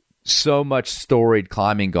 so much storied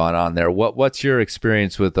climbing going on there. What's your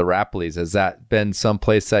experience with the Arapiles? Has that been some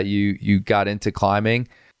place that you got into climbing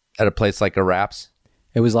at a place like Araps?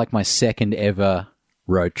 It was like my second ever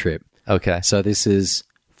road trip. Okay. So this is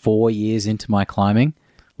 4 years into my climbing.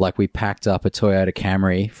 Like, we packed up a Toyota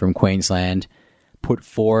Camry from Queensland, put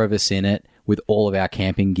 4 of us in it with all of our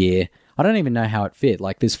camping gear. I don't even know how it fit.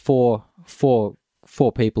 Like, there's four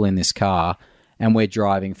people in this car, and we're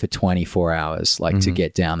driving for 24 hours, to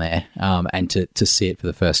get down there and to see it for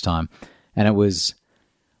the first time. And it was,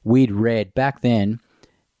 we'd read back then.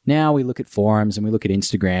 Now we look at forums and we look at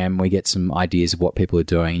Instagram, we get some ideas of what people are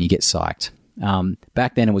doing, and you get psyched.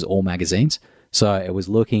 Back then it was all magazines. So it was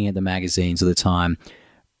looking at the magazines of the time,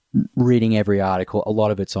 reading every article. A lot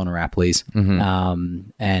of it's on Arapiles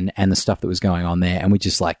and the stuff that was going on there. And we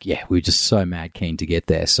were just so mad keen to get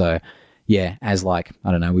there. So yeah, as I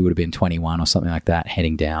don't know, we would have been 21 or something like that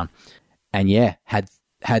heading down. And yeah,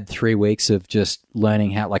 had 3 weeks of just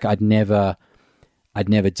learning how, I'd never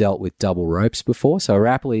dealt with double ropes before. So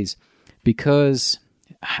Arapiles, because,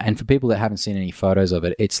 and for people that haven't seen any photos of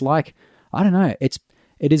it, it's like, I don't know,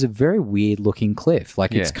 it is a very weird looking cliff.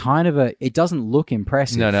 Like it's kind of it doesn't look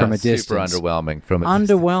impressive from a distance. Super underwhelming from a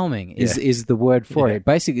underwhelming distance. is the word for it. It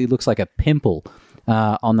basically looks like a pimple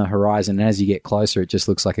on the horizon. And as you get closer, it just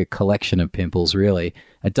looks like a collection of pimples, really.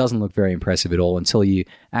 It doesn't look very impressive at all until you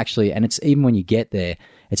actually, and it's even when you get there,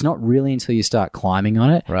 it's not really until you start climbing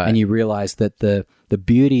on it and you realize that the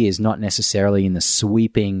beauty is not necessarily in the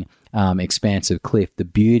sweeping expansive cliff. The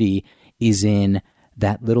beauty is in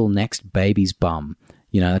that little next baby's bum.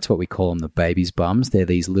 You know, that's what we call them, the baby's bums. They're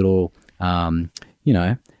these little,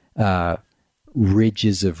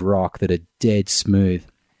 ridges of rock that are dead smooth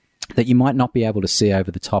that you might not be able to see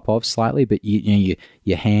over the top of slightly, but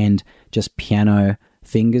your hand just piano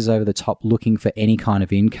fingers over the top looking for any kind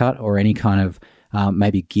of in-cut or any kind of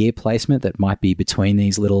maybe gear placement that might be between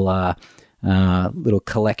these little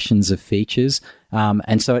collections of features.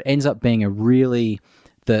 And so it ends up being a really,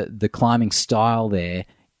 the climbing style there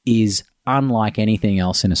is unlike anything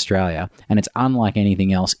else in Australia, and it's unlike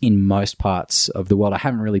anything else in most parts of the world. I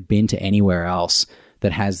haven't really been to anywhere else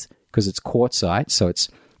that has, because it's quartzite, so it's,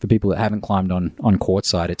 for people that haven't climbed on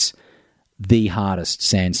quartzite, it's the hardest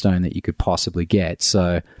sandstone that you could possibly get.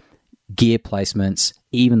 So gear placements,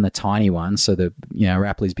 even the tiny ones, so the,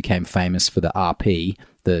 Rapleys became famous for the RP,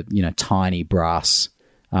 the, tiny brass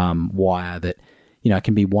wire that,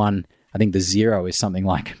 can be one, I think the zero is something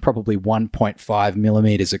like probably 1.5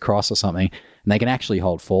 millimeters across or something, and they can actually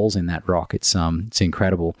hold falls in that rock. It's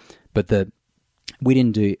incredible. But we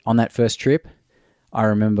didn't do, on that first trip, I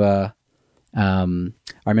remember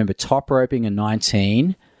top roping in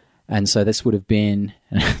 19, and so this would have been,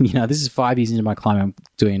 this is 5 years into my climbing. I'm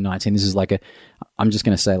doing 19. This is I'm just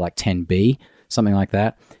going to say like 10B, something like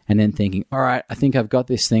that. And then thinking, all right, I think I've got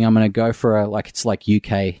this thing. I'm going to go for it's like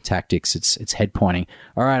UK tactics. It's head pointing.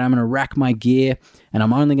 All right, I'm going to rack my gear, and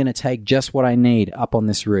I'm only going to take just what I need up on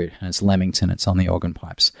this route. And it's Leamington. It's on the organ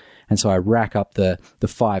pipes. And so I rack up the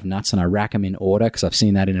 5 nuts, and I rack them in order, because I've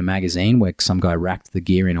seen that in a magazine where some guy racked the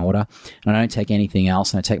gear in order. And I don't take anything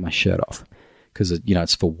else, and I take my shirt off because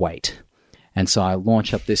it's for weight. And so I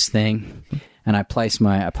launch up this thing, and I place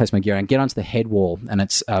my gear, and I get onto the head wall, and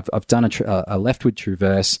I've done a leftward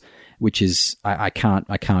traverse, which is I can't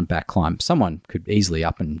back climb. Someone could easily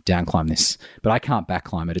up and down climb this, but I can't back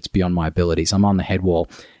climb it. It's beyond my abilities. I'm on the head wall,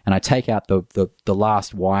 and I take out the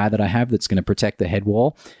last wire that I have that's going to protect the head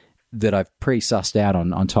wall, that I've pre-sussed out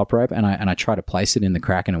on top rope, and I try to place it in the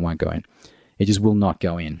crack, and it won't go in. It just will not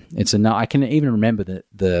go in. I can even remember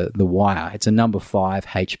the wire. It's a number 5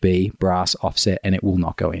 HB brass offset, and it will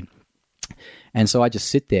not go in. And so I just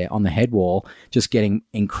sit there on the head wall, just getting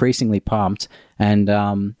increasingly pumped, and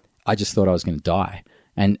I just thought I was going to die.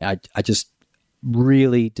 And I just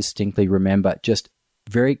really distinctly remember just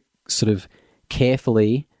very sort of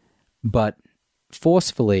carefully but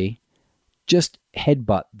forcefully just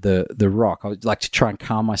headbutt the rock. I would like to try and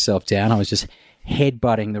calm myself down. I was just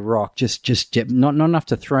headbutting the rock, just not enough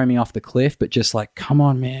to throw me off the cliff, but just like, come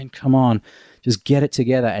on, man, come on, just get it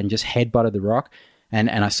together, and just headbutted the rock. And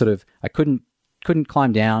I couldn't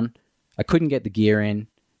climb down. I couldn't get the gear in.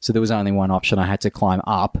 So there was only one option. I had to climb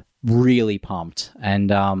up, really pumped. And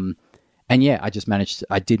yeah, I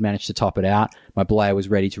did manage to top it out. My belayer was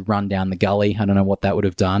ready to run down the gully. I don't know what that would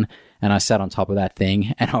have done. And I sat on top of that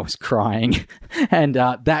thing, and I was crying. And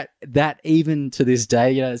that even to this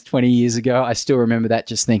day, it's 20 years ago, I still remember that,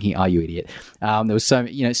 just thinking, oh, you idiot. There was so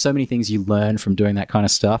many things you learn from doing that kind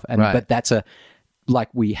of stuff. And But that's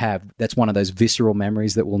that's one of those visceral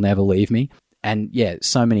memories that will never leave me. And yeah,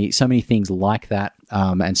 so many things like that,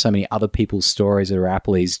 and so many other people's stories that are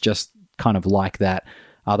Rapleys just kind of like that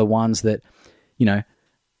are the ones that,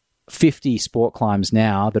 50 sport climbs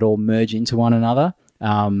now that all merge into one another,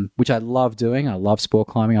 which I love doing. I love sport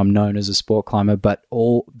climbing. I'm known as a sport climber, but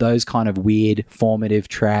all those kind of weird, formative,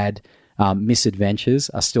 trad misadventures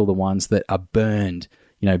are still the ones that are burned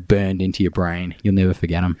into your brain. You'll never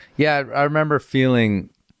forget them. Yeah, I remember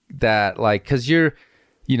feeling that, because you're,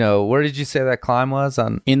 where did you say that climb was?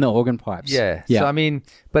 In the organ pipes. Yeah. So, I mean,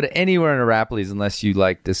 but anywhere in a Rapleys, unless you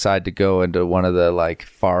decide to go into one of the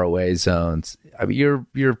far away zones, I mean,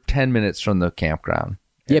 you're 10 minutes from the campground.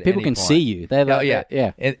 Yeah, people can see you.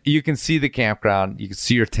 Yeah. And you can see the campground. You can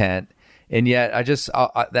see your tent. And yet I just,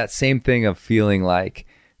 that same thing of feeling like,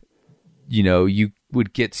 you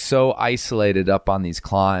would get so isolated up on these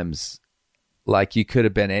climbs, like you could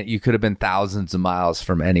have been thousands of miles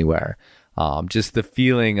from anywhere. Just the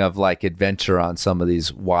feeling of adventure on some of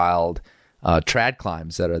these wild trad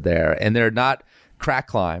climbs that are there. And they're not crack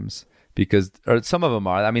climbs, or some of them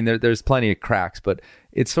are. I mean, there's plenty of cracks, but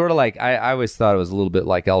it's sort of I always thought it was a little bit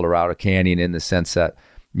like El Dorado Canyon in the sense that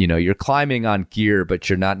you're climbing on gear, but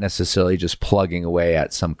you're not necessarily just plugging away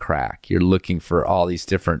at some crack. You're looking for all these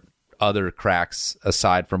different other cracks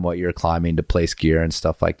aside from what you're climbing to place gear and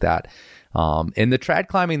stuff like that. And the trad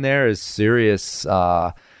climbing there is serious,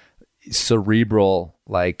 cerebral,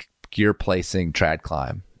 like gear placing trad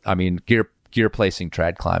climb. I mean, gear placing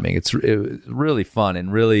trad climbing. It was really fun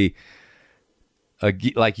and really,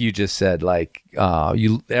 like you just said, like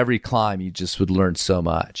every climb you just would learn so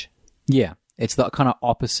much. Yeah, it's the kind of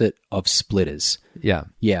opposite of splitters. Yeah.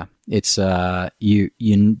 It's you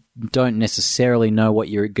don't necessarily know what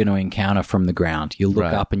you're going to encounter from the ground. You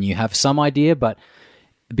look up and you have some idea, but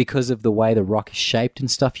because of the way the rock is shaped and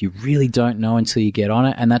stuff, you really don't know until you get on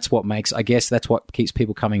it. And that's what keeps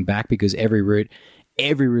people coming back, because every route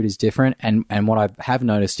is different. And what I have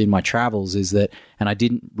noticed in my travels is that, and I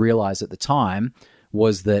didn't realize at the time,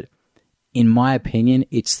 was that in my opinion,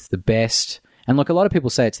 it's the best. And look, a lot of people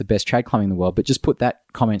say it's the best trad climbing in the world, but just put that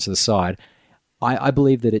comment to the side. I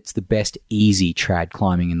believe that it's the best easy trad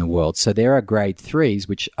climbing in the world. So there are grade 3s,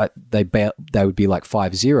 which they would be like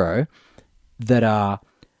 5-0, that are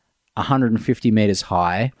 150 meters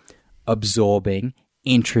high, absorbing,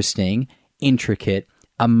 interesting, intricate,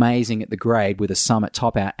 amazing at the grade with a summit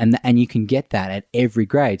top out. And you can get that at every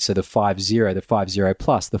grade. So the 5-0, the 5-0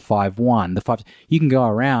 plus, the 5-1, the 5, you can go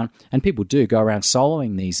around, and people do go around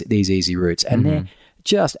soloing these easy routes, and they're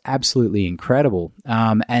just absolutely incredible.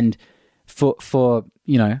 And for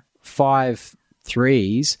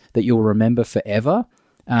 5-3s that you'll remember forever,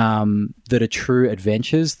 that are true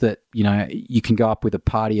adventures that, you can go up with a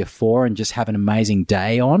party of 4 and just have an amazing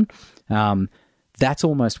day on. That's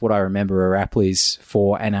almost what I remember Arapiles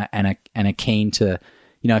for, and are keen to,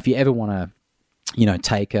 if you ever want to,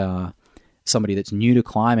 take somebody that's new to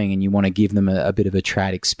climbing and you want to give them a bit of a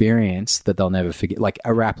trad experience that they'll never forget. Like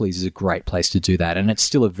Arapiles is a great place to do that, and it's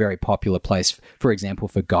still a very popular place, for example,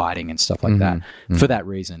 for guiding and stuff like that. For that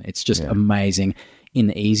reason, it's just amazing in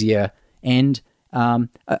the easier end.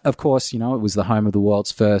 Of course, it was the home of the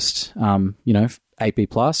world's first, 8B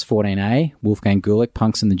plus, 14A, Wolfgang Gulick,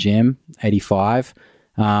 Punks in the Gym, 85.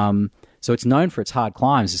 So it's known for its hard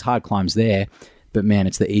climbs. There's hard climbs there, but man,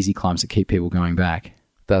 it's the easy climbs that keep people going back.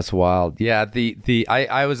 That's wild. Yeah,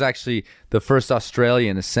 I was actually the first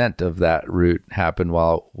Australian ascent of that route happened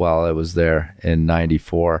while I was there in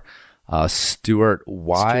 _94. Stuart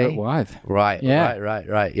Wythe. Right.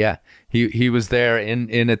 Yeah. He was there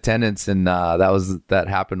in attendance, and that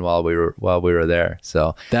happened while we were there.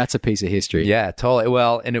 So that's a piece of history. Yeah, totally.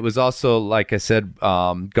 Well, and it was also, like I said,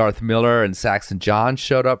 Garth Miller and Saxon John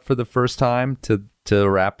showed up for the first time to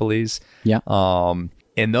Arapiles. Yeah.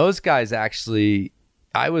 And those guys actually,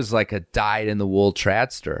 I was like a dyed-in-the-wool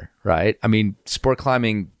tradster, right? I mean, sport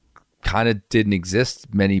climbing kind of didn't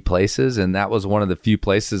exist many places, and that was one of the few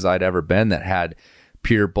places I'd ever been that had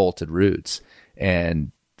pure bolted routes.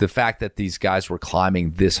 And the fact that these guys were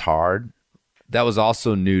climbing this hard, that was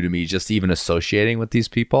also new to me, just even associating with these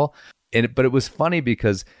people. But it was funny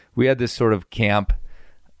because we had this sort of camp,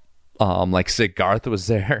 like Sig Garth was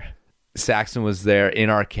there, Saxon was there in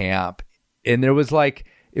our camp, and there was like,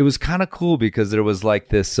 it was kind of cool because there was like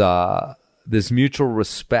this mutual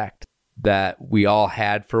respect that we all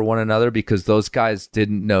had for one another, because those guys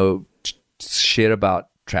didn't know shit about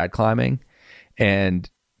trad climbing. And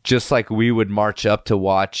just like we would march up to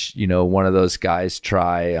watch, one of those guys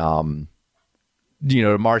try,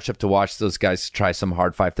 march up to watch those guys try some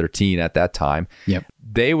hard 513 at that time. Yep.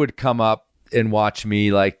 They would come up and watch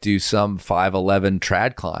me like do some 511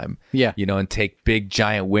 trad climb. Yeah. And take big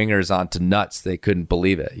giant wingers onto nuts. They couldn't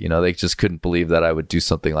believe it. They just couldn't believe that I would do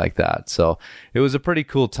something like that. So it was a pretty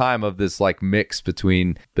cool time of this like mix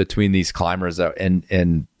between these climbers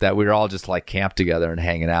and that we were all just like camped together and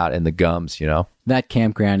hanging out in the gums, That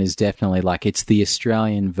campground is definitely like, it's the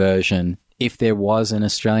Australian version. If there was an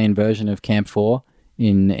Australian version of Camp 4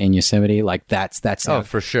 in Yosemite, like that's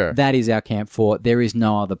for sure. That is our Camp 4. There is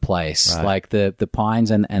no other place. Right. Like the pines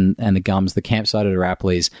and the gums, the campsite at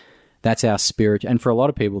Arapiles, that's our spirit. And for a lot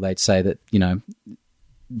of people, they'd say that,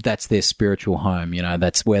 that's their spiritual home.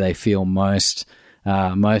 That's where they feel most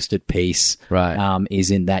at peace. Right. Is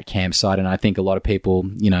in that campsite. And I think a lot of people,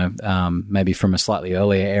 maybe from a slightly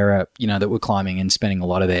earlier era, that were climbing and spending a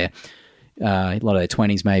lot of their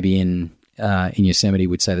 20s maybe in Yosemite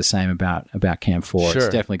would say the same about Camp 4. Sure. It's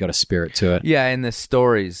definitely got a spirit to it. Yeah, and the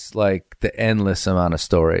stories, like the endless amount of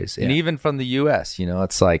stories. And even from the U.S.,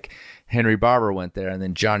 it's like Henry Barber went there, and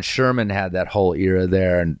then John Sherman had that whole era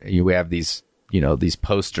there, and we have these, these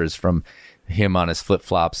posters from him on his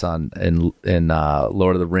flip-flops in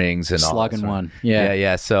Lord of the Rings and Slugging all that. One. Yeah.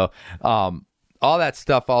 Yeah. So all that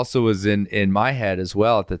stuff also was in my head as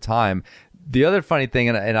well at the time. The other funny thing,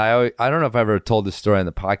 and I don't know if I've ever told this story on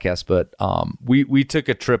the podcast, but we took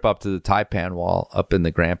a trip up to the Taipan Wall up in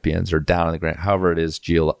the Grampians or down in the however it is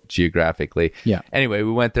geographically. Yeah. Anyway,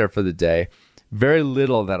 we went there for the day. Very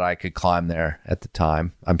little that I could climb there at the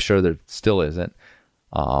time. I'm sure there still isn't.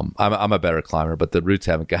 I'm a better climber, but the routes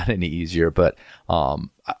haven't gotten any easier. But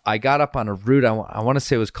I got up on a route. I want to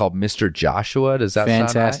say it was called Mr. Joshua. Does that sound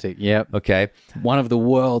fantastic? right? Yep. Okay. One of the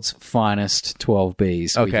world's finest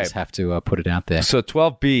 12Bs. Okay. We just have to put it out there. So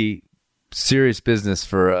 12B, serious business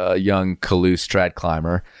for a young Kaloo trad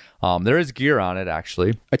climber. There is gear on it,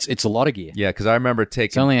 actually. It's a lot of gear. Yeah, because I remember It's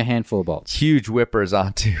taking only a handful of bolts. huge whippers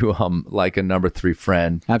onto like a number 3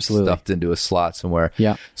 friend. Absolutely. Stuffed into a slot somewhere.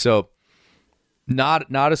 Yeah. So not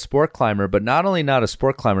a sport climber, but not only not a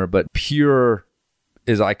sport climber, but pure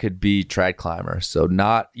as I could be trad climber. So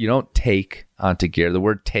you don't take onto gear. The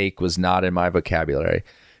word take was not in my vocabulary.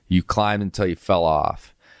 You climbed until you fell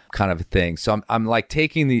off kind of a thing. So I'm like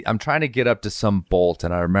I'm trying to get up to some bolt,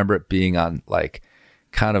 and I remember it being on like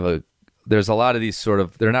kind of there's a lot of these sort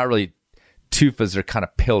of, they're not really tufas, they're kind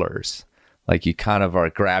of pillars. Like you kind of are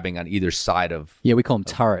grabbing on either side of. Yeah, we call them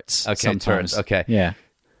turrets. Okay, sometimes. turrets. Okay. Yeah.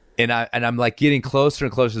 And I'm like getting closer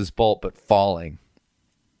and closer to this bolt, but falling.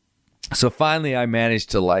 So finally I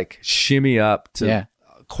managed to like shimmy up to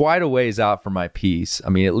quite a ways out from my piece. I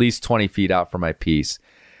mean, at least 20 feet out from my piece.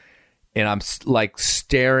 And I'm like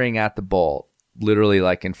staring at the bolt, literally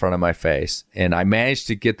like in front of my face. And I managed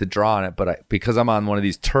to get the draw on it, but because I'm on one of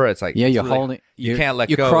these turrets, like, you're really, holding, you can't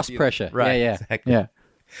let you're go. Cross pressure. Right. Yeah. Exactly. Yeah.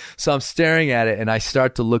 So I'm staring at it, and I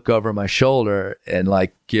start to look over my shoulder and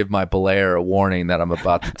like give my belayer a warning that I'm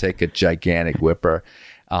about to take a gigantic whipper.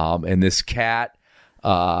 And this cat,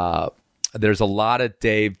 there's a lot of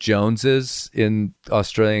Dave Joneses in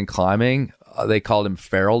Australian climbing. They called him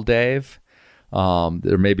Feral Dave.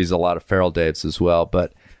 There maybe is a lot of Feral Daves as well,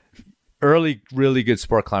 but early, really good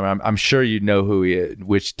sport climber. I'm sure you know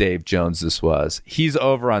which Dave Jones this was. He's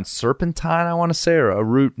over on Serpentine, I want to say, or a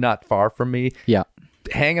route not far from me. Yeah.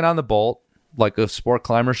 Hanging on the bolt like a sport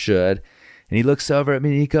climber should. And he looks over at me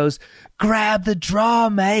and he goes, "Grab the draw,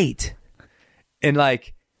 mate." And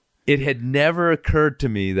like, it had never occurred to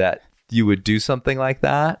me that you would do something like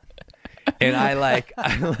that. And I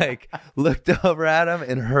looked over at him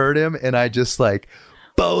and heard him, and I just like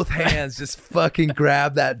both hands just fucking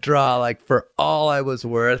grabbed that draw like for all I was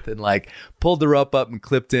worth, and like pulled the rope up and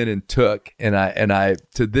clipped in and took. And I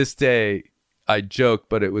to this day I joke,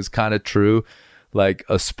 but it was kind of true. Like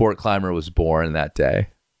a sport climber was born that day,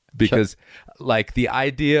 because like the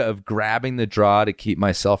idea of grabbing the draw to keep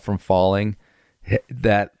myself from falling,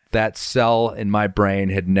 that cell in my brain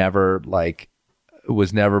had never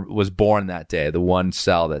was born that day. The one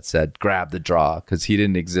cell that said grab the draw, because he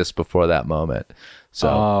didn't exist before that moment.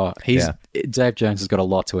 So Dave Jones has got a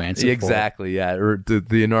lot to answer for. Exactly, yeah. The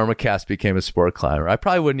Enormocast became a sport climber. I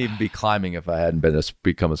probably wouldn't even be climbing if I hadn't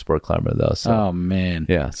become a sport climber, though. So. Oh man,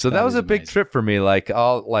 yeah. So that was a big trip for me. Like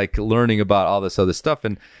learning about all this other stuff,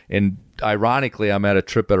 and ironically, I'm at a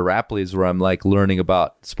trip at Arapiles where I'm like learning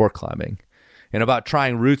about sport climbing, and about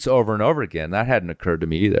trying routes over and over again. That hadn't occurred to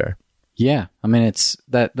me either. Yeah, I mean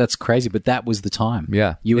that's crazy, but that was the time.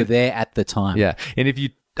 Yeah, you were there at the time. Yeah,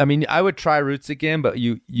 and I would try routes again, but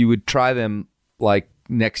you would try them like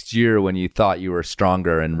next year when you thought you were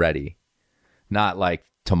stronger and ready, not like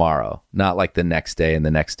tomorrow, not like the next day and the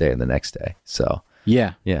next day and the next day. So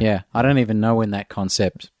yeah. I don't even know when that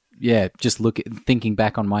concept. Yeah, just thinking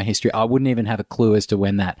back on my history, I wouldn't even have a clue as to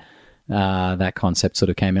when that concept sort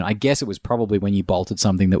of came in. I guess it was probably when you bolted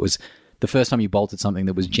something that was. The first time you bolted something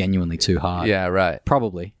that was genuinely too hard. Yeah, right.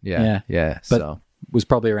 Probably. Yeah. But was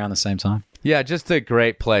probably around the same time. Yeah, just a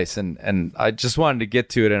great place. And I just wanted to get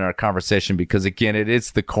to it in our conversation because, again, it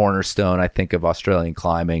is the cornerstone, I think, of Australian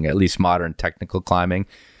climbing, at least modern technical climbing.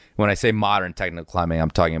 When I say modern technical climbing,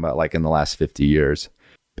 I'm talking about like in the last 50 years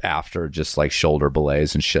after just like shoulder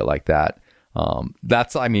belays and shit like that.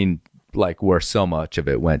 That's, like where so much of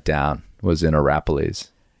it went down was in Arapiles.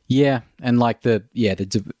 Yeah, and like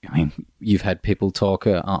you've had people talk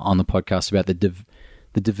on the podcast about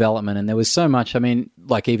the development, and there was so much. I mean,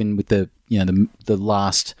 like even with the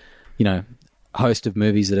last host of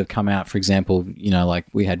movies that have come out, for example, like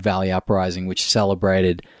we had Valley Uprising, which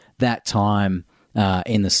celebrated that time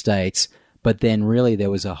in the States, but then really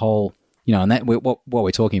there was a whole and that what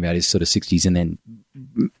we're talking about is sort of 60s, and then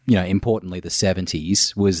importantly the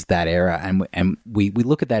 70s was that era, and we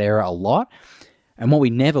look at that era a lot. And what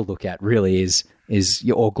we never look at really is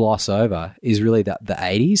or gloss over is really the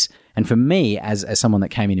 80s. And for me, as someone that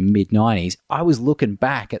came in mid-90s, I was looking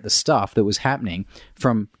back at the stuff that was happening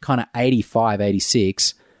from kind of 85,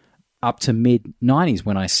 86 up to mid 90s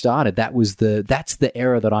when I started, that's the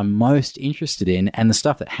era that I'm most interested in. And the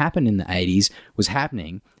stuff that happened in the 80s was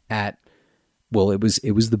happening at, well, it was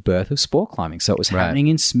the birth of sport climbing. So it was happening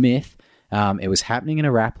in Smith. It was happening in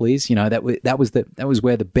Arapiles. You know, that was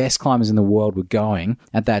where the best climbers in the world were going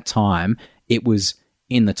at that time. It was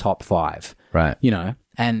in the top 5. Right. You know,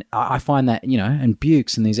 and I find that, you know, and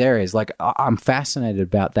Bukes and these areas, like I'm fascinated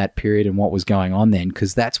about that period and what was going on then,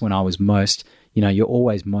 because that's when I was most, you know, you're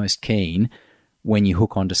always most keen when you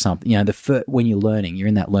hook onto something. You know, when you're learning, you're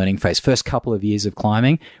in that learning phase. First couple of years of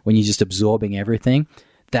climbing, when you're just absorbing everything,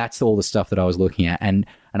 that's all the stuff that I was looking at. And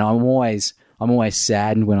I'm always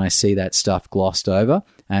saddened when I see that stuff glossed over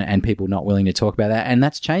and people not willing to talk about that. And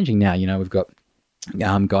that's changing now. You know, we've got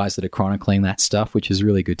guys that are chronicling that stuff, which is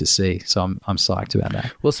really good to see. So I'm psyched about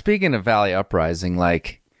that. Well, speaking of Valley Uprising,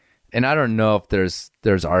 like, and I don't know if there's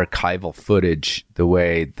archival footage the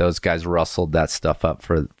way those guys rustled that stuff up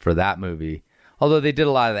for that movie, although they did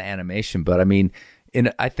a lot of the animation. But I mean,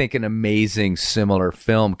 I think an amazing similar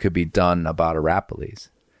film could be done about Arapiles.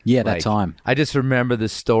 Yeah, that time. I just remember the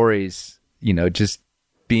stories, you know, just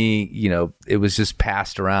being, you know, it was just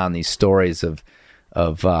passed around, these stories of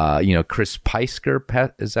you know, Chris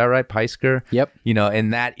Peisker, is that right? Peisker? Yep. You know,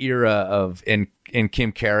 in that era of, and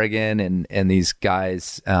Kim Kerrigan and these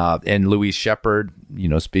guys, and Louise Shepard, you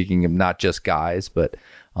know, speaking of not just guys, but,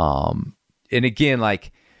 and again,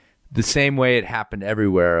 like the same way it happened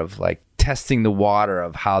everywhere of like testing the water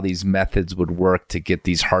of how these methods would work to get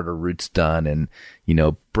these harder routes done, and, you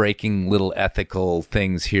know, breaking little ethical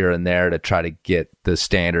things here and there to try to get the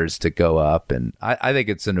standards to go up. And I think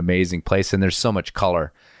it's an amazing place, and there's so much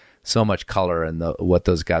color in what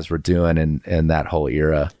those guys were doing in that whole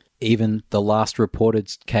era. Even the last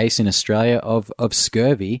reported case in Australia of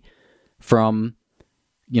scurvy from,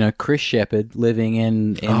 you know, Chris Shepard living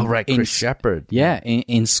in Chris Shepard. Yeah,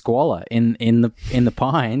 in squalor in the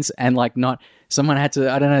pines, and like someone had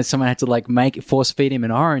to like force feed him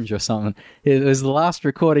an orange or something. It was the last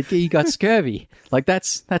recorded he got scurvy. Like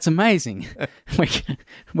that's amazing.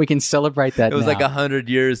 We can celebrate that. It was now. like 100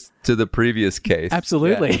 years to the previous case.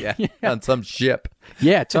 Absolutely. Yeah. On some ship.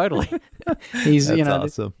 Yeah, totally. He's That's you know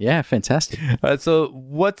awesome. Yeah, fantastic. All right, so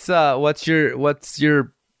what's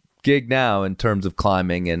your gig now in terms of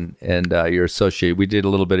climbing and you're associated? We did a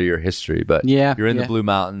little bit of your history, but you're in the Blue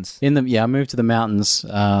Mountains. I moved to the mountains,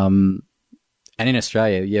 and in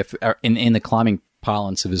Australia, in the climbing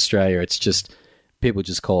parlance of Australia, it's just people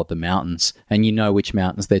just call it the mountains, and you know which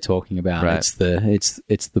mountains they're talking about. Right.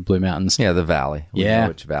 It's the Blue Mountains. Yeah, the valley. We know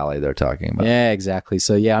which valley they're talking about. Yeah, exactly.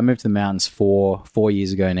 So I moved to the mountains 4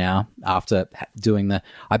 years ago now. After doing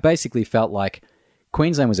I basically felt like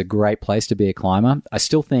Queensland was a great place to be a climber. I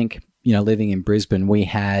still think, you know, living in Brisbane,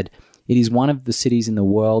 it is one of the cities in the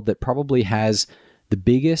world that probably has the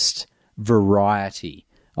biggest variety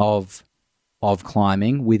of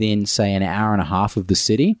climbing within, say, an hour and a half of the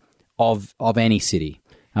city, of any city.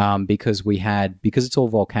 Because it's all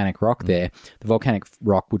volcanic rock there, the volcanic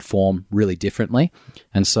rock would form really differently.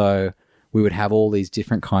 And so we would have all these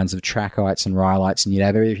different kinds of trachytes and rhyolites, and you'd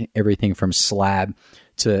have everything from slab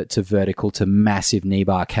to vertical to massive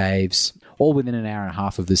knee-bar caves, all within an hour and a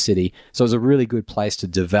half of the city. So it was a really good place to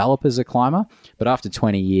develop as a climber. But after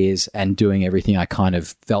 20 years and doing everything I kind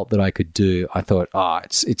of felt that I could do, I thought,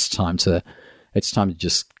 it's time to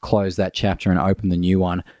just close that chapter and open the new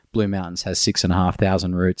one. Blue Mountains has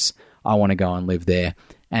 6,500 routes. I want to go and live there.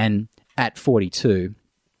 And at 42,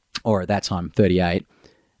 or at that time 38,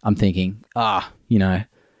 I'm thinking, you know,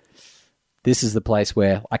 this is the place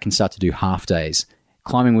where I can start to do half days.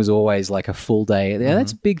 Climbing was always like a full day. Yeah,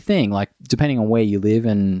 that's a big thing. Like, depending on where you live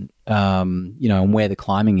and, you know, and where the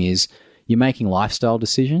climbing is, you're making lifestyle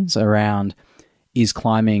decisions around, is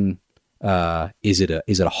climbing, is it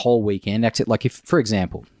a whole weekend activity? Like, if, for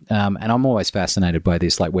example, and I'm always fascinated by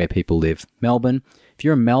this, like where people live. Melbourne, if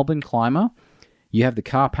you're a Melbourne climber, you have the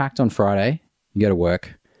car packed on Friday, you go to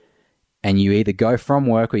work, and you either go from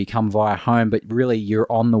work or you come via home, but really you're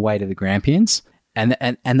on the way to the Grampians. And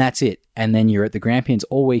that's it. And then you're at the Grampians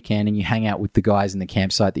all weekend, and you hang out with the guys in the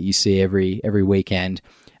campsite that you see every weekend.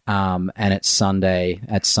 And it's Sunday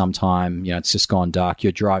at some time, you know, it's just gone dark.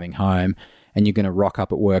 You're driving home, and you're going to rock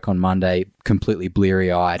up at work on Monday completely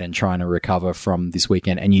bleary-eyed and trying to recover from this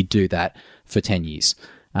weekend. And you do that for 10 years.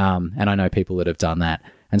 And I know people that have done that.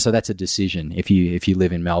 And so that's a decision if you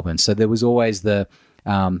live in Melbourne. So there was always the,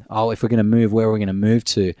 if we're going to move, where are we going to move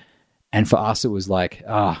to? And for us, it was like,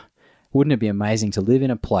 wouldn't it be amazing to live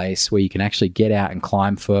in a place where you can actually get out and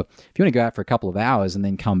climb for, if you want to go out for a couple of hours and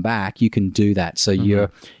then come back, you can do that. So you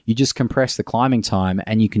just compress the climbing time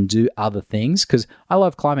and you can do other things. Because I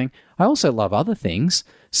love climbing. I also love other things,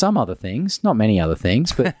 some other things, not many other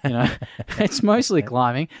things, but it's mostly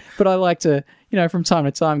climbing. But I like to, from time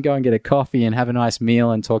to time, go and get a coffee and have a nice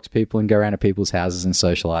meal and talk to people and go around to people's houses and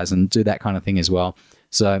socialize and do that kind of thing as well.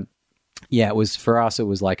 So yeah, it was, for us, it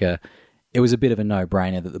was a bit of a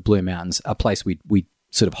no-brainer that the Blue Mountains, a place we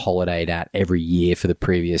sort of holidayed at every year for the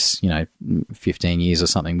previous, 15 years or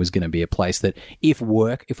something, was going to be a place that if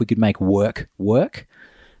we could make work,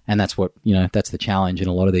 and that's what, that's the challenge in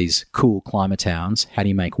a lot of these cool climber towns. How do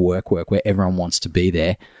you make work where everyone wants to be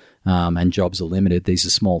there, and jobs are limited? These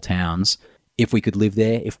are small towns. If we could live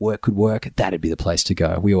there, if work could work, that'd be the place to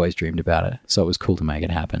go. We always dreamed about it. So it was cool to make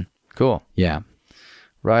it happen. Cool. Yeah.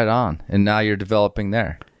 Right on. And now you're developing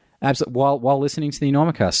there. Absolutely. While listening to the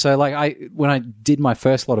Enormocast. So when I did my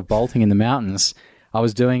first lot of bolting in the mountains, I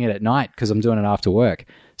was doing it at night because I'm doing it after work.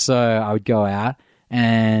 So I would go out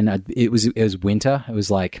and it was winter. It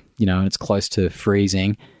was it's close to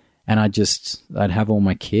freezing, and I'd have all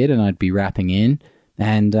my kit and I'd be wrapping in,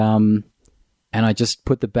 and I just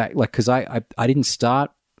put the back, because I didn't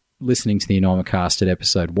start listening to the Enormocast at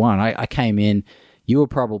episode 1. I came in, you were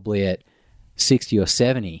probably at 60 or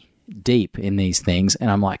 70 deep in these things, and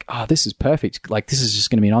I'm like, oh, this is perfect. This is just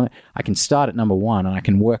going to be I can start at number 1 and I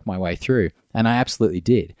can work my way through. And I absolutely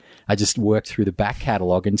did. I just worked through the back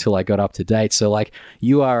catalog until I got up to date. So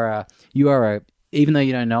you are even though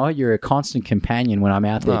you don't know it, you're a constant companion when I'm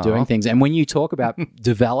out there doing things. And when you talk about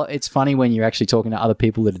it's funny when you're actually talking to other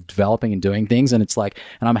people that are developing and doing things, and it's and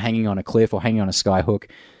I'm hanging on a cliff or hanging on a sky hook,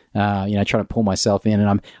 trying to pull myself in,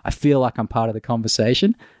 and I feel like I'm part of the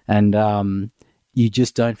conversation, and you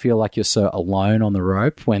just don't feel like you're so alone on the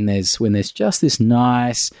rope when there's just this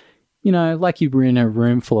nice, like you were in a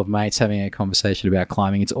room full of mates having a conversation about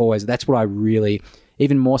climbing. That's what I really,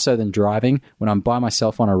 even more so than driving, when I'm by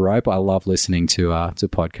myself on a rope, I love listening to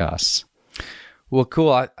podcasts. Well,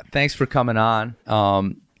 cool. Thanks for coming on.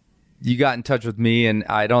 You got in touch with me, and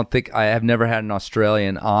I have never had an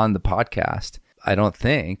Australian on the podcast. I don't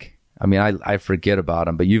think. I mean, I forget about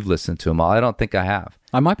them, but you've listened to them all. I don't think I have.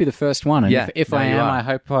 I might be the first one. And if I am, I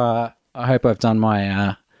hope I've done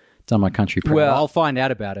my country proud. Well, I'll find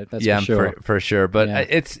out about it. That's for sure. For sure. But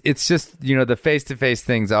it's just, the face-to-face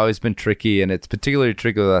thing's always been tricky, and it's particularly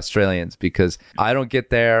tricky with Australians because I don't get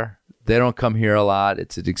there. They don't come here a lot.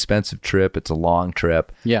 It's an expensive trip. It's a long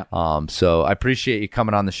trip. Yeah. So I appreciate you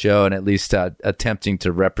coming on the show and at least attempting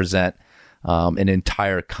to represent an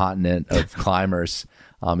entire continent of climbers.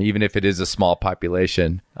 Even if it is a small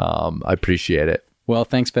population, I appreciate it. Well,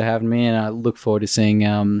 thanks for having me, and I look forward to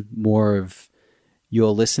seeing more of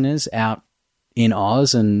your listeners out in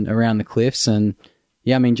Oz and around the cliffs. And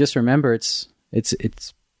yeah, I mean, just remember, it's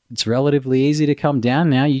relatively easy to come down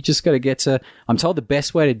now. You just got to get to. I'm told the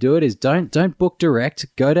best way to do it is don't book direct.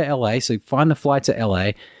 Go to LA. So find the flight to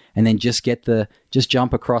LA. And then just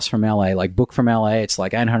jump across from LA, book from LA. It's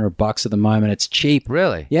 $800 at the moment. It's cheap.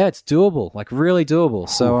 Really? Yeah, it's doable, really doable.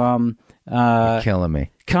 So, you're killing me.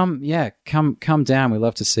 Come down. We'd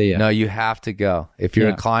love to see you. No, you have to go. If you're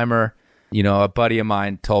a climber, a buddy of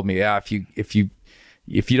mine told me, if you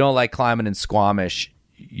don't like climbing in Squamish,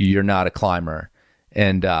 you're not a climber.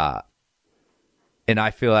 And I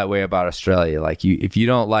feel that way about Australia. If you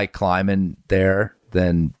don't like climbing there,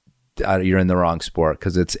 then you're in the wrong sport,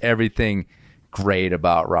 because it's everything great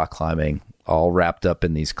about rock climbing all wrapped up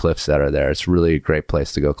in these cliffs that are there. It's really a great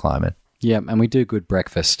place to go climbing. Yeah, and we do good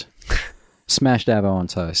breakfast. Smashed avo on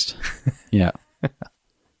toast. Yeah.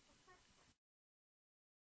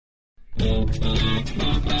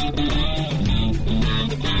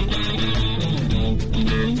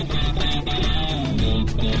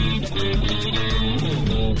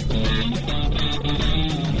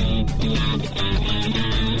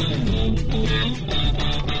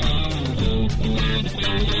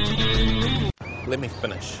 Let me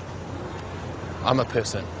finish. I'm a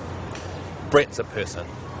person. Brett's a person.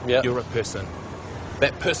 Yep. You're a person.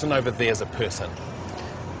 That person over there is a person.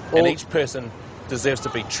 And each person deserves to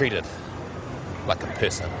be treated like a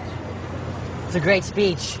person. It's a great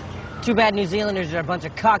speech. Too bad New Zealanders are a bunch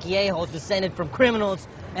of cocky a-holes descended from criminals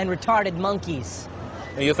and retarded monkeys.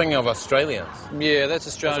 You're thinking of Australians. Yeah, that's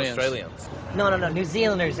Australians. That's Australians. No, New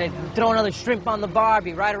Zealanders. They throw another shrimp on the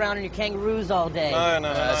barbie, ride around in your kangaroos all day. No,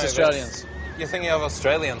 that's Australians. You're thinking of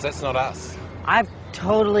Australians. That's not us. I've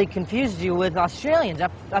totally confused you with Australians.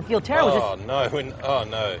 I feel terrible. Oh,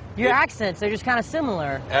 no. Your accents, they're just kind of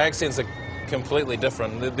similar. Our accents are completely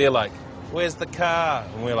different. They're like, where's the car?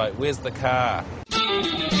 And we're like, where's the car?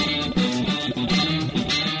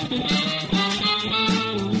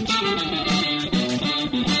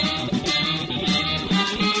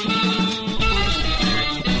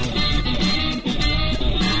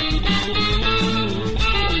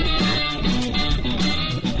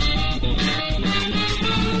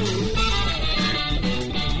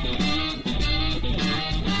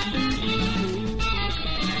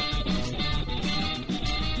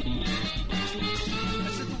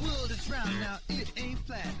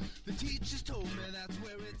 told me that's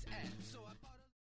where it's at.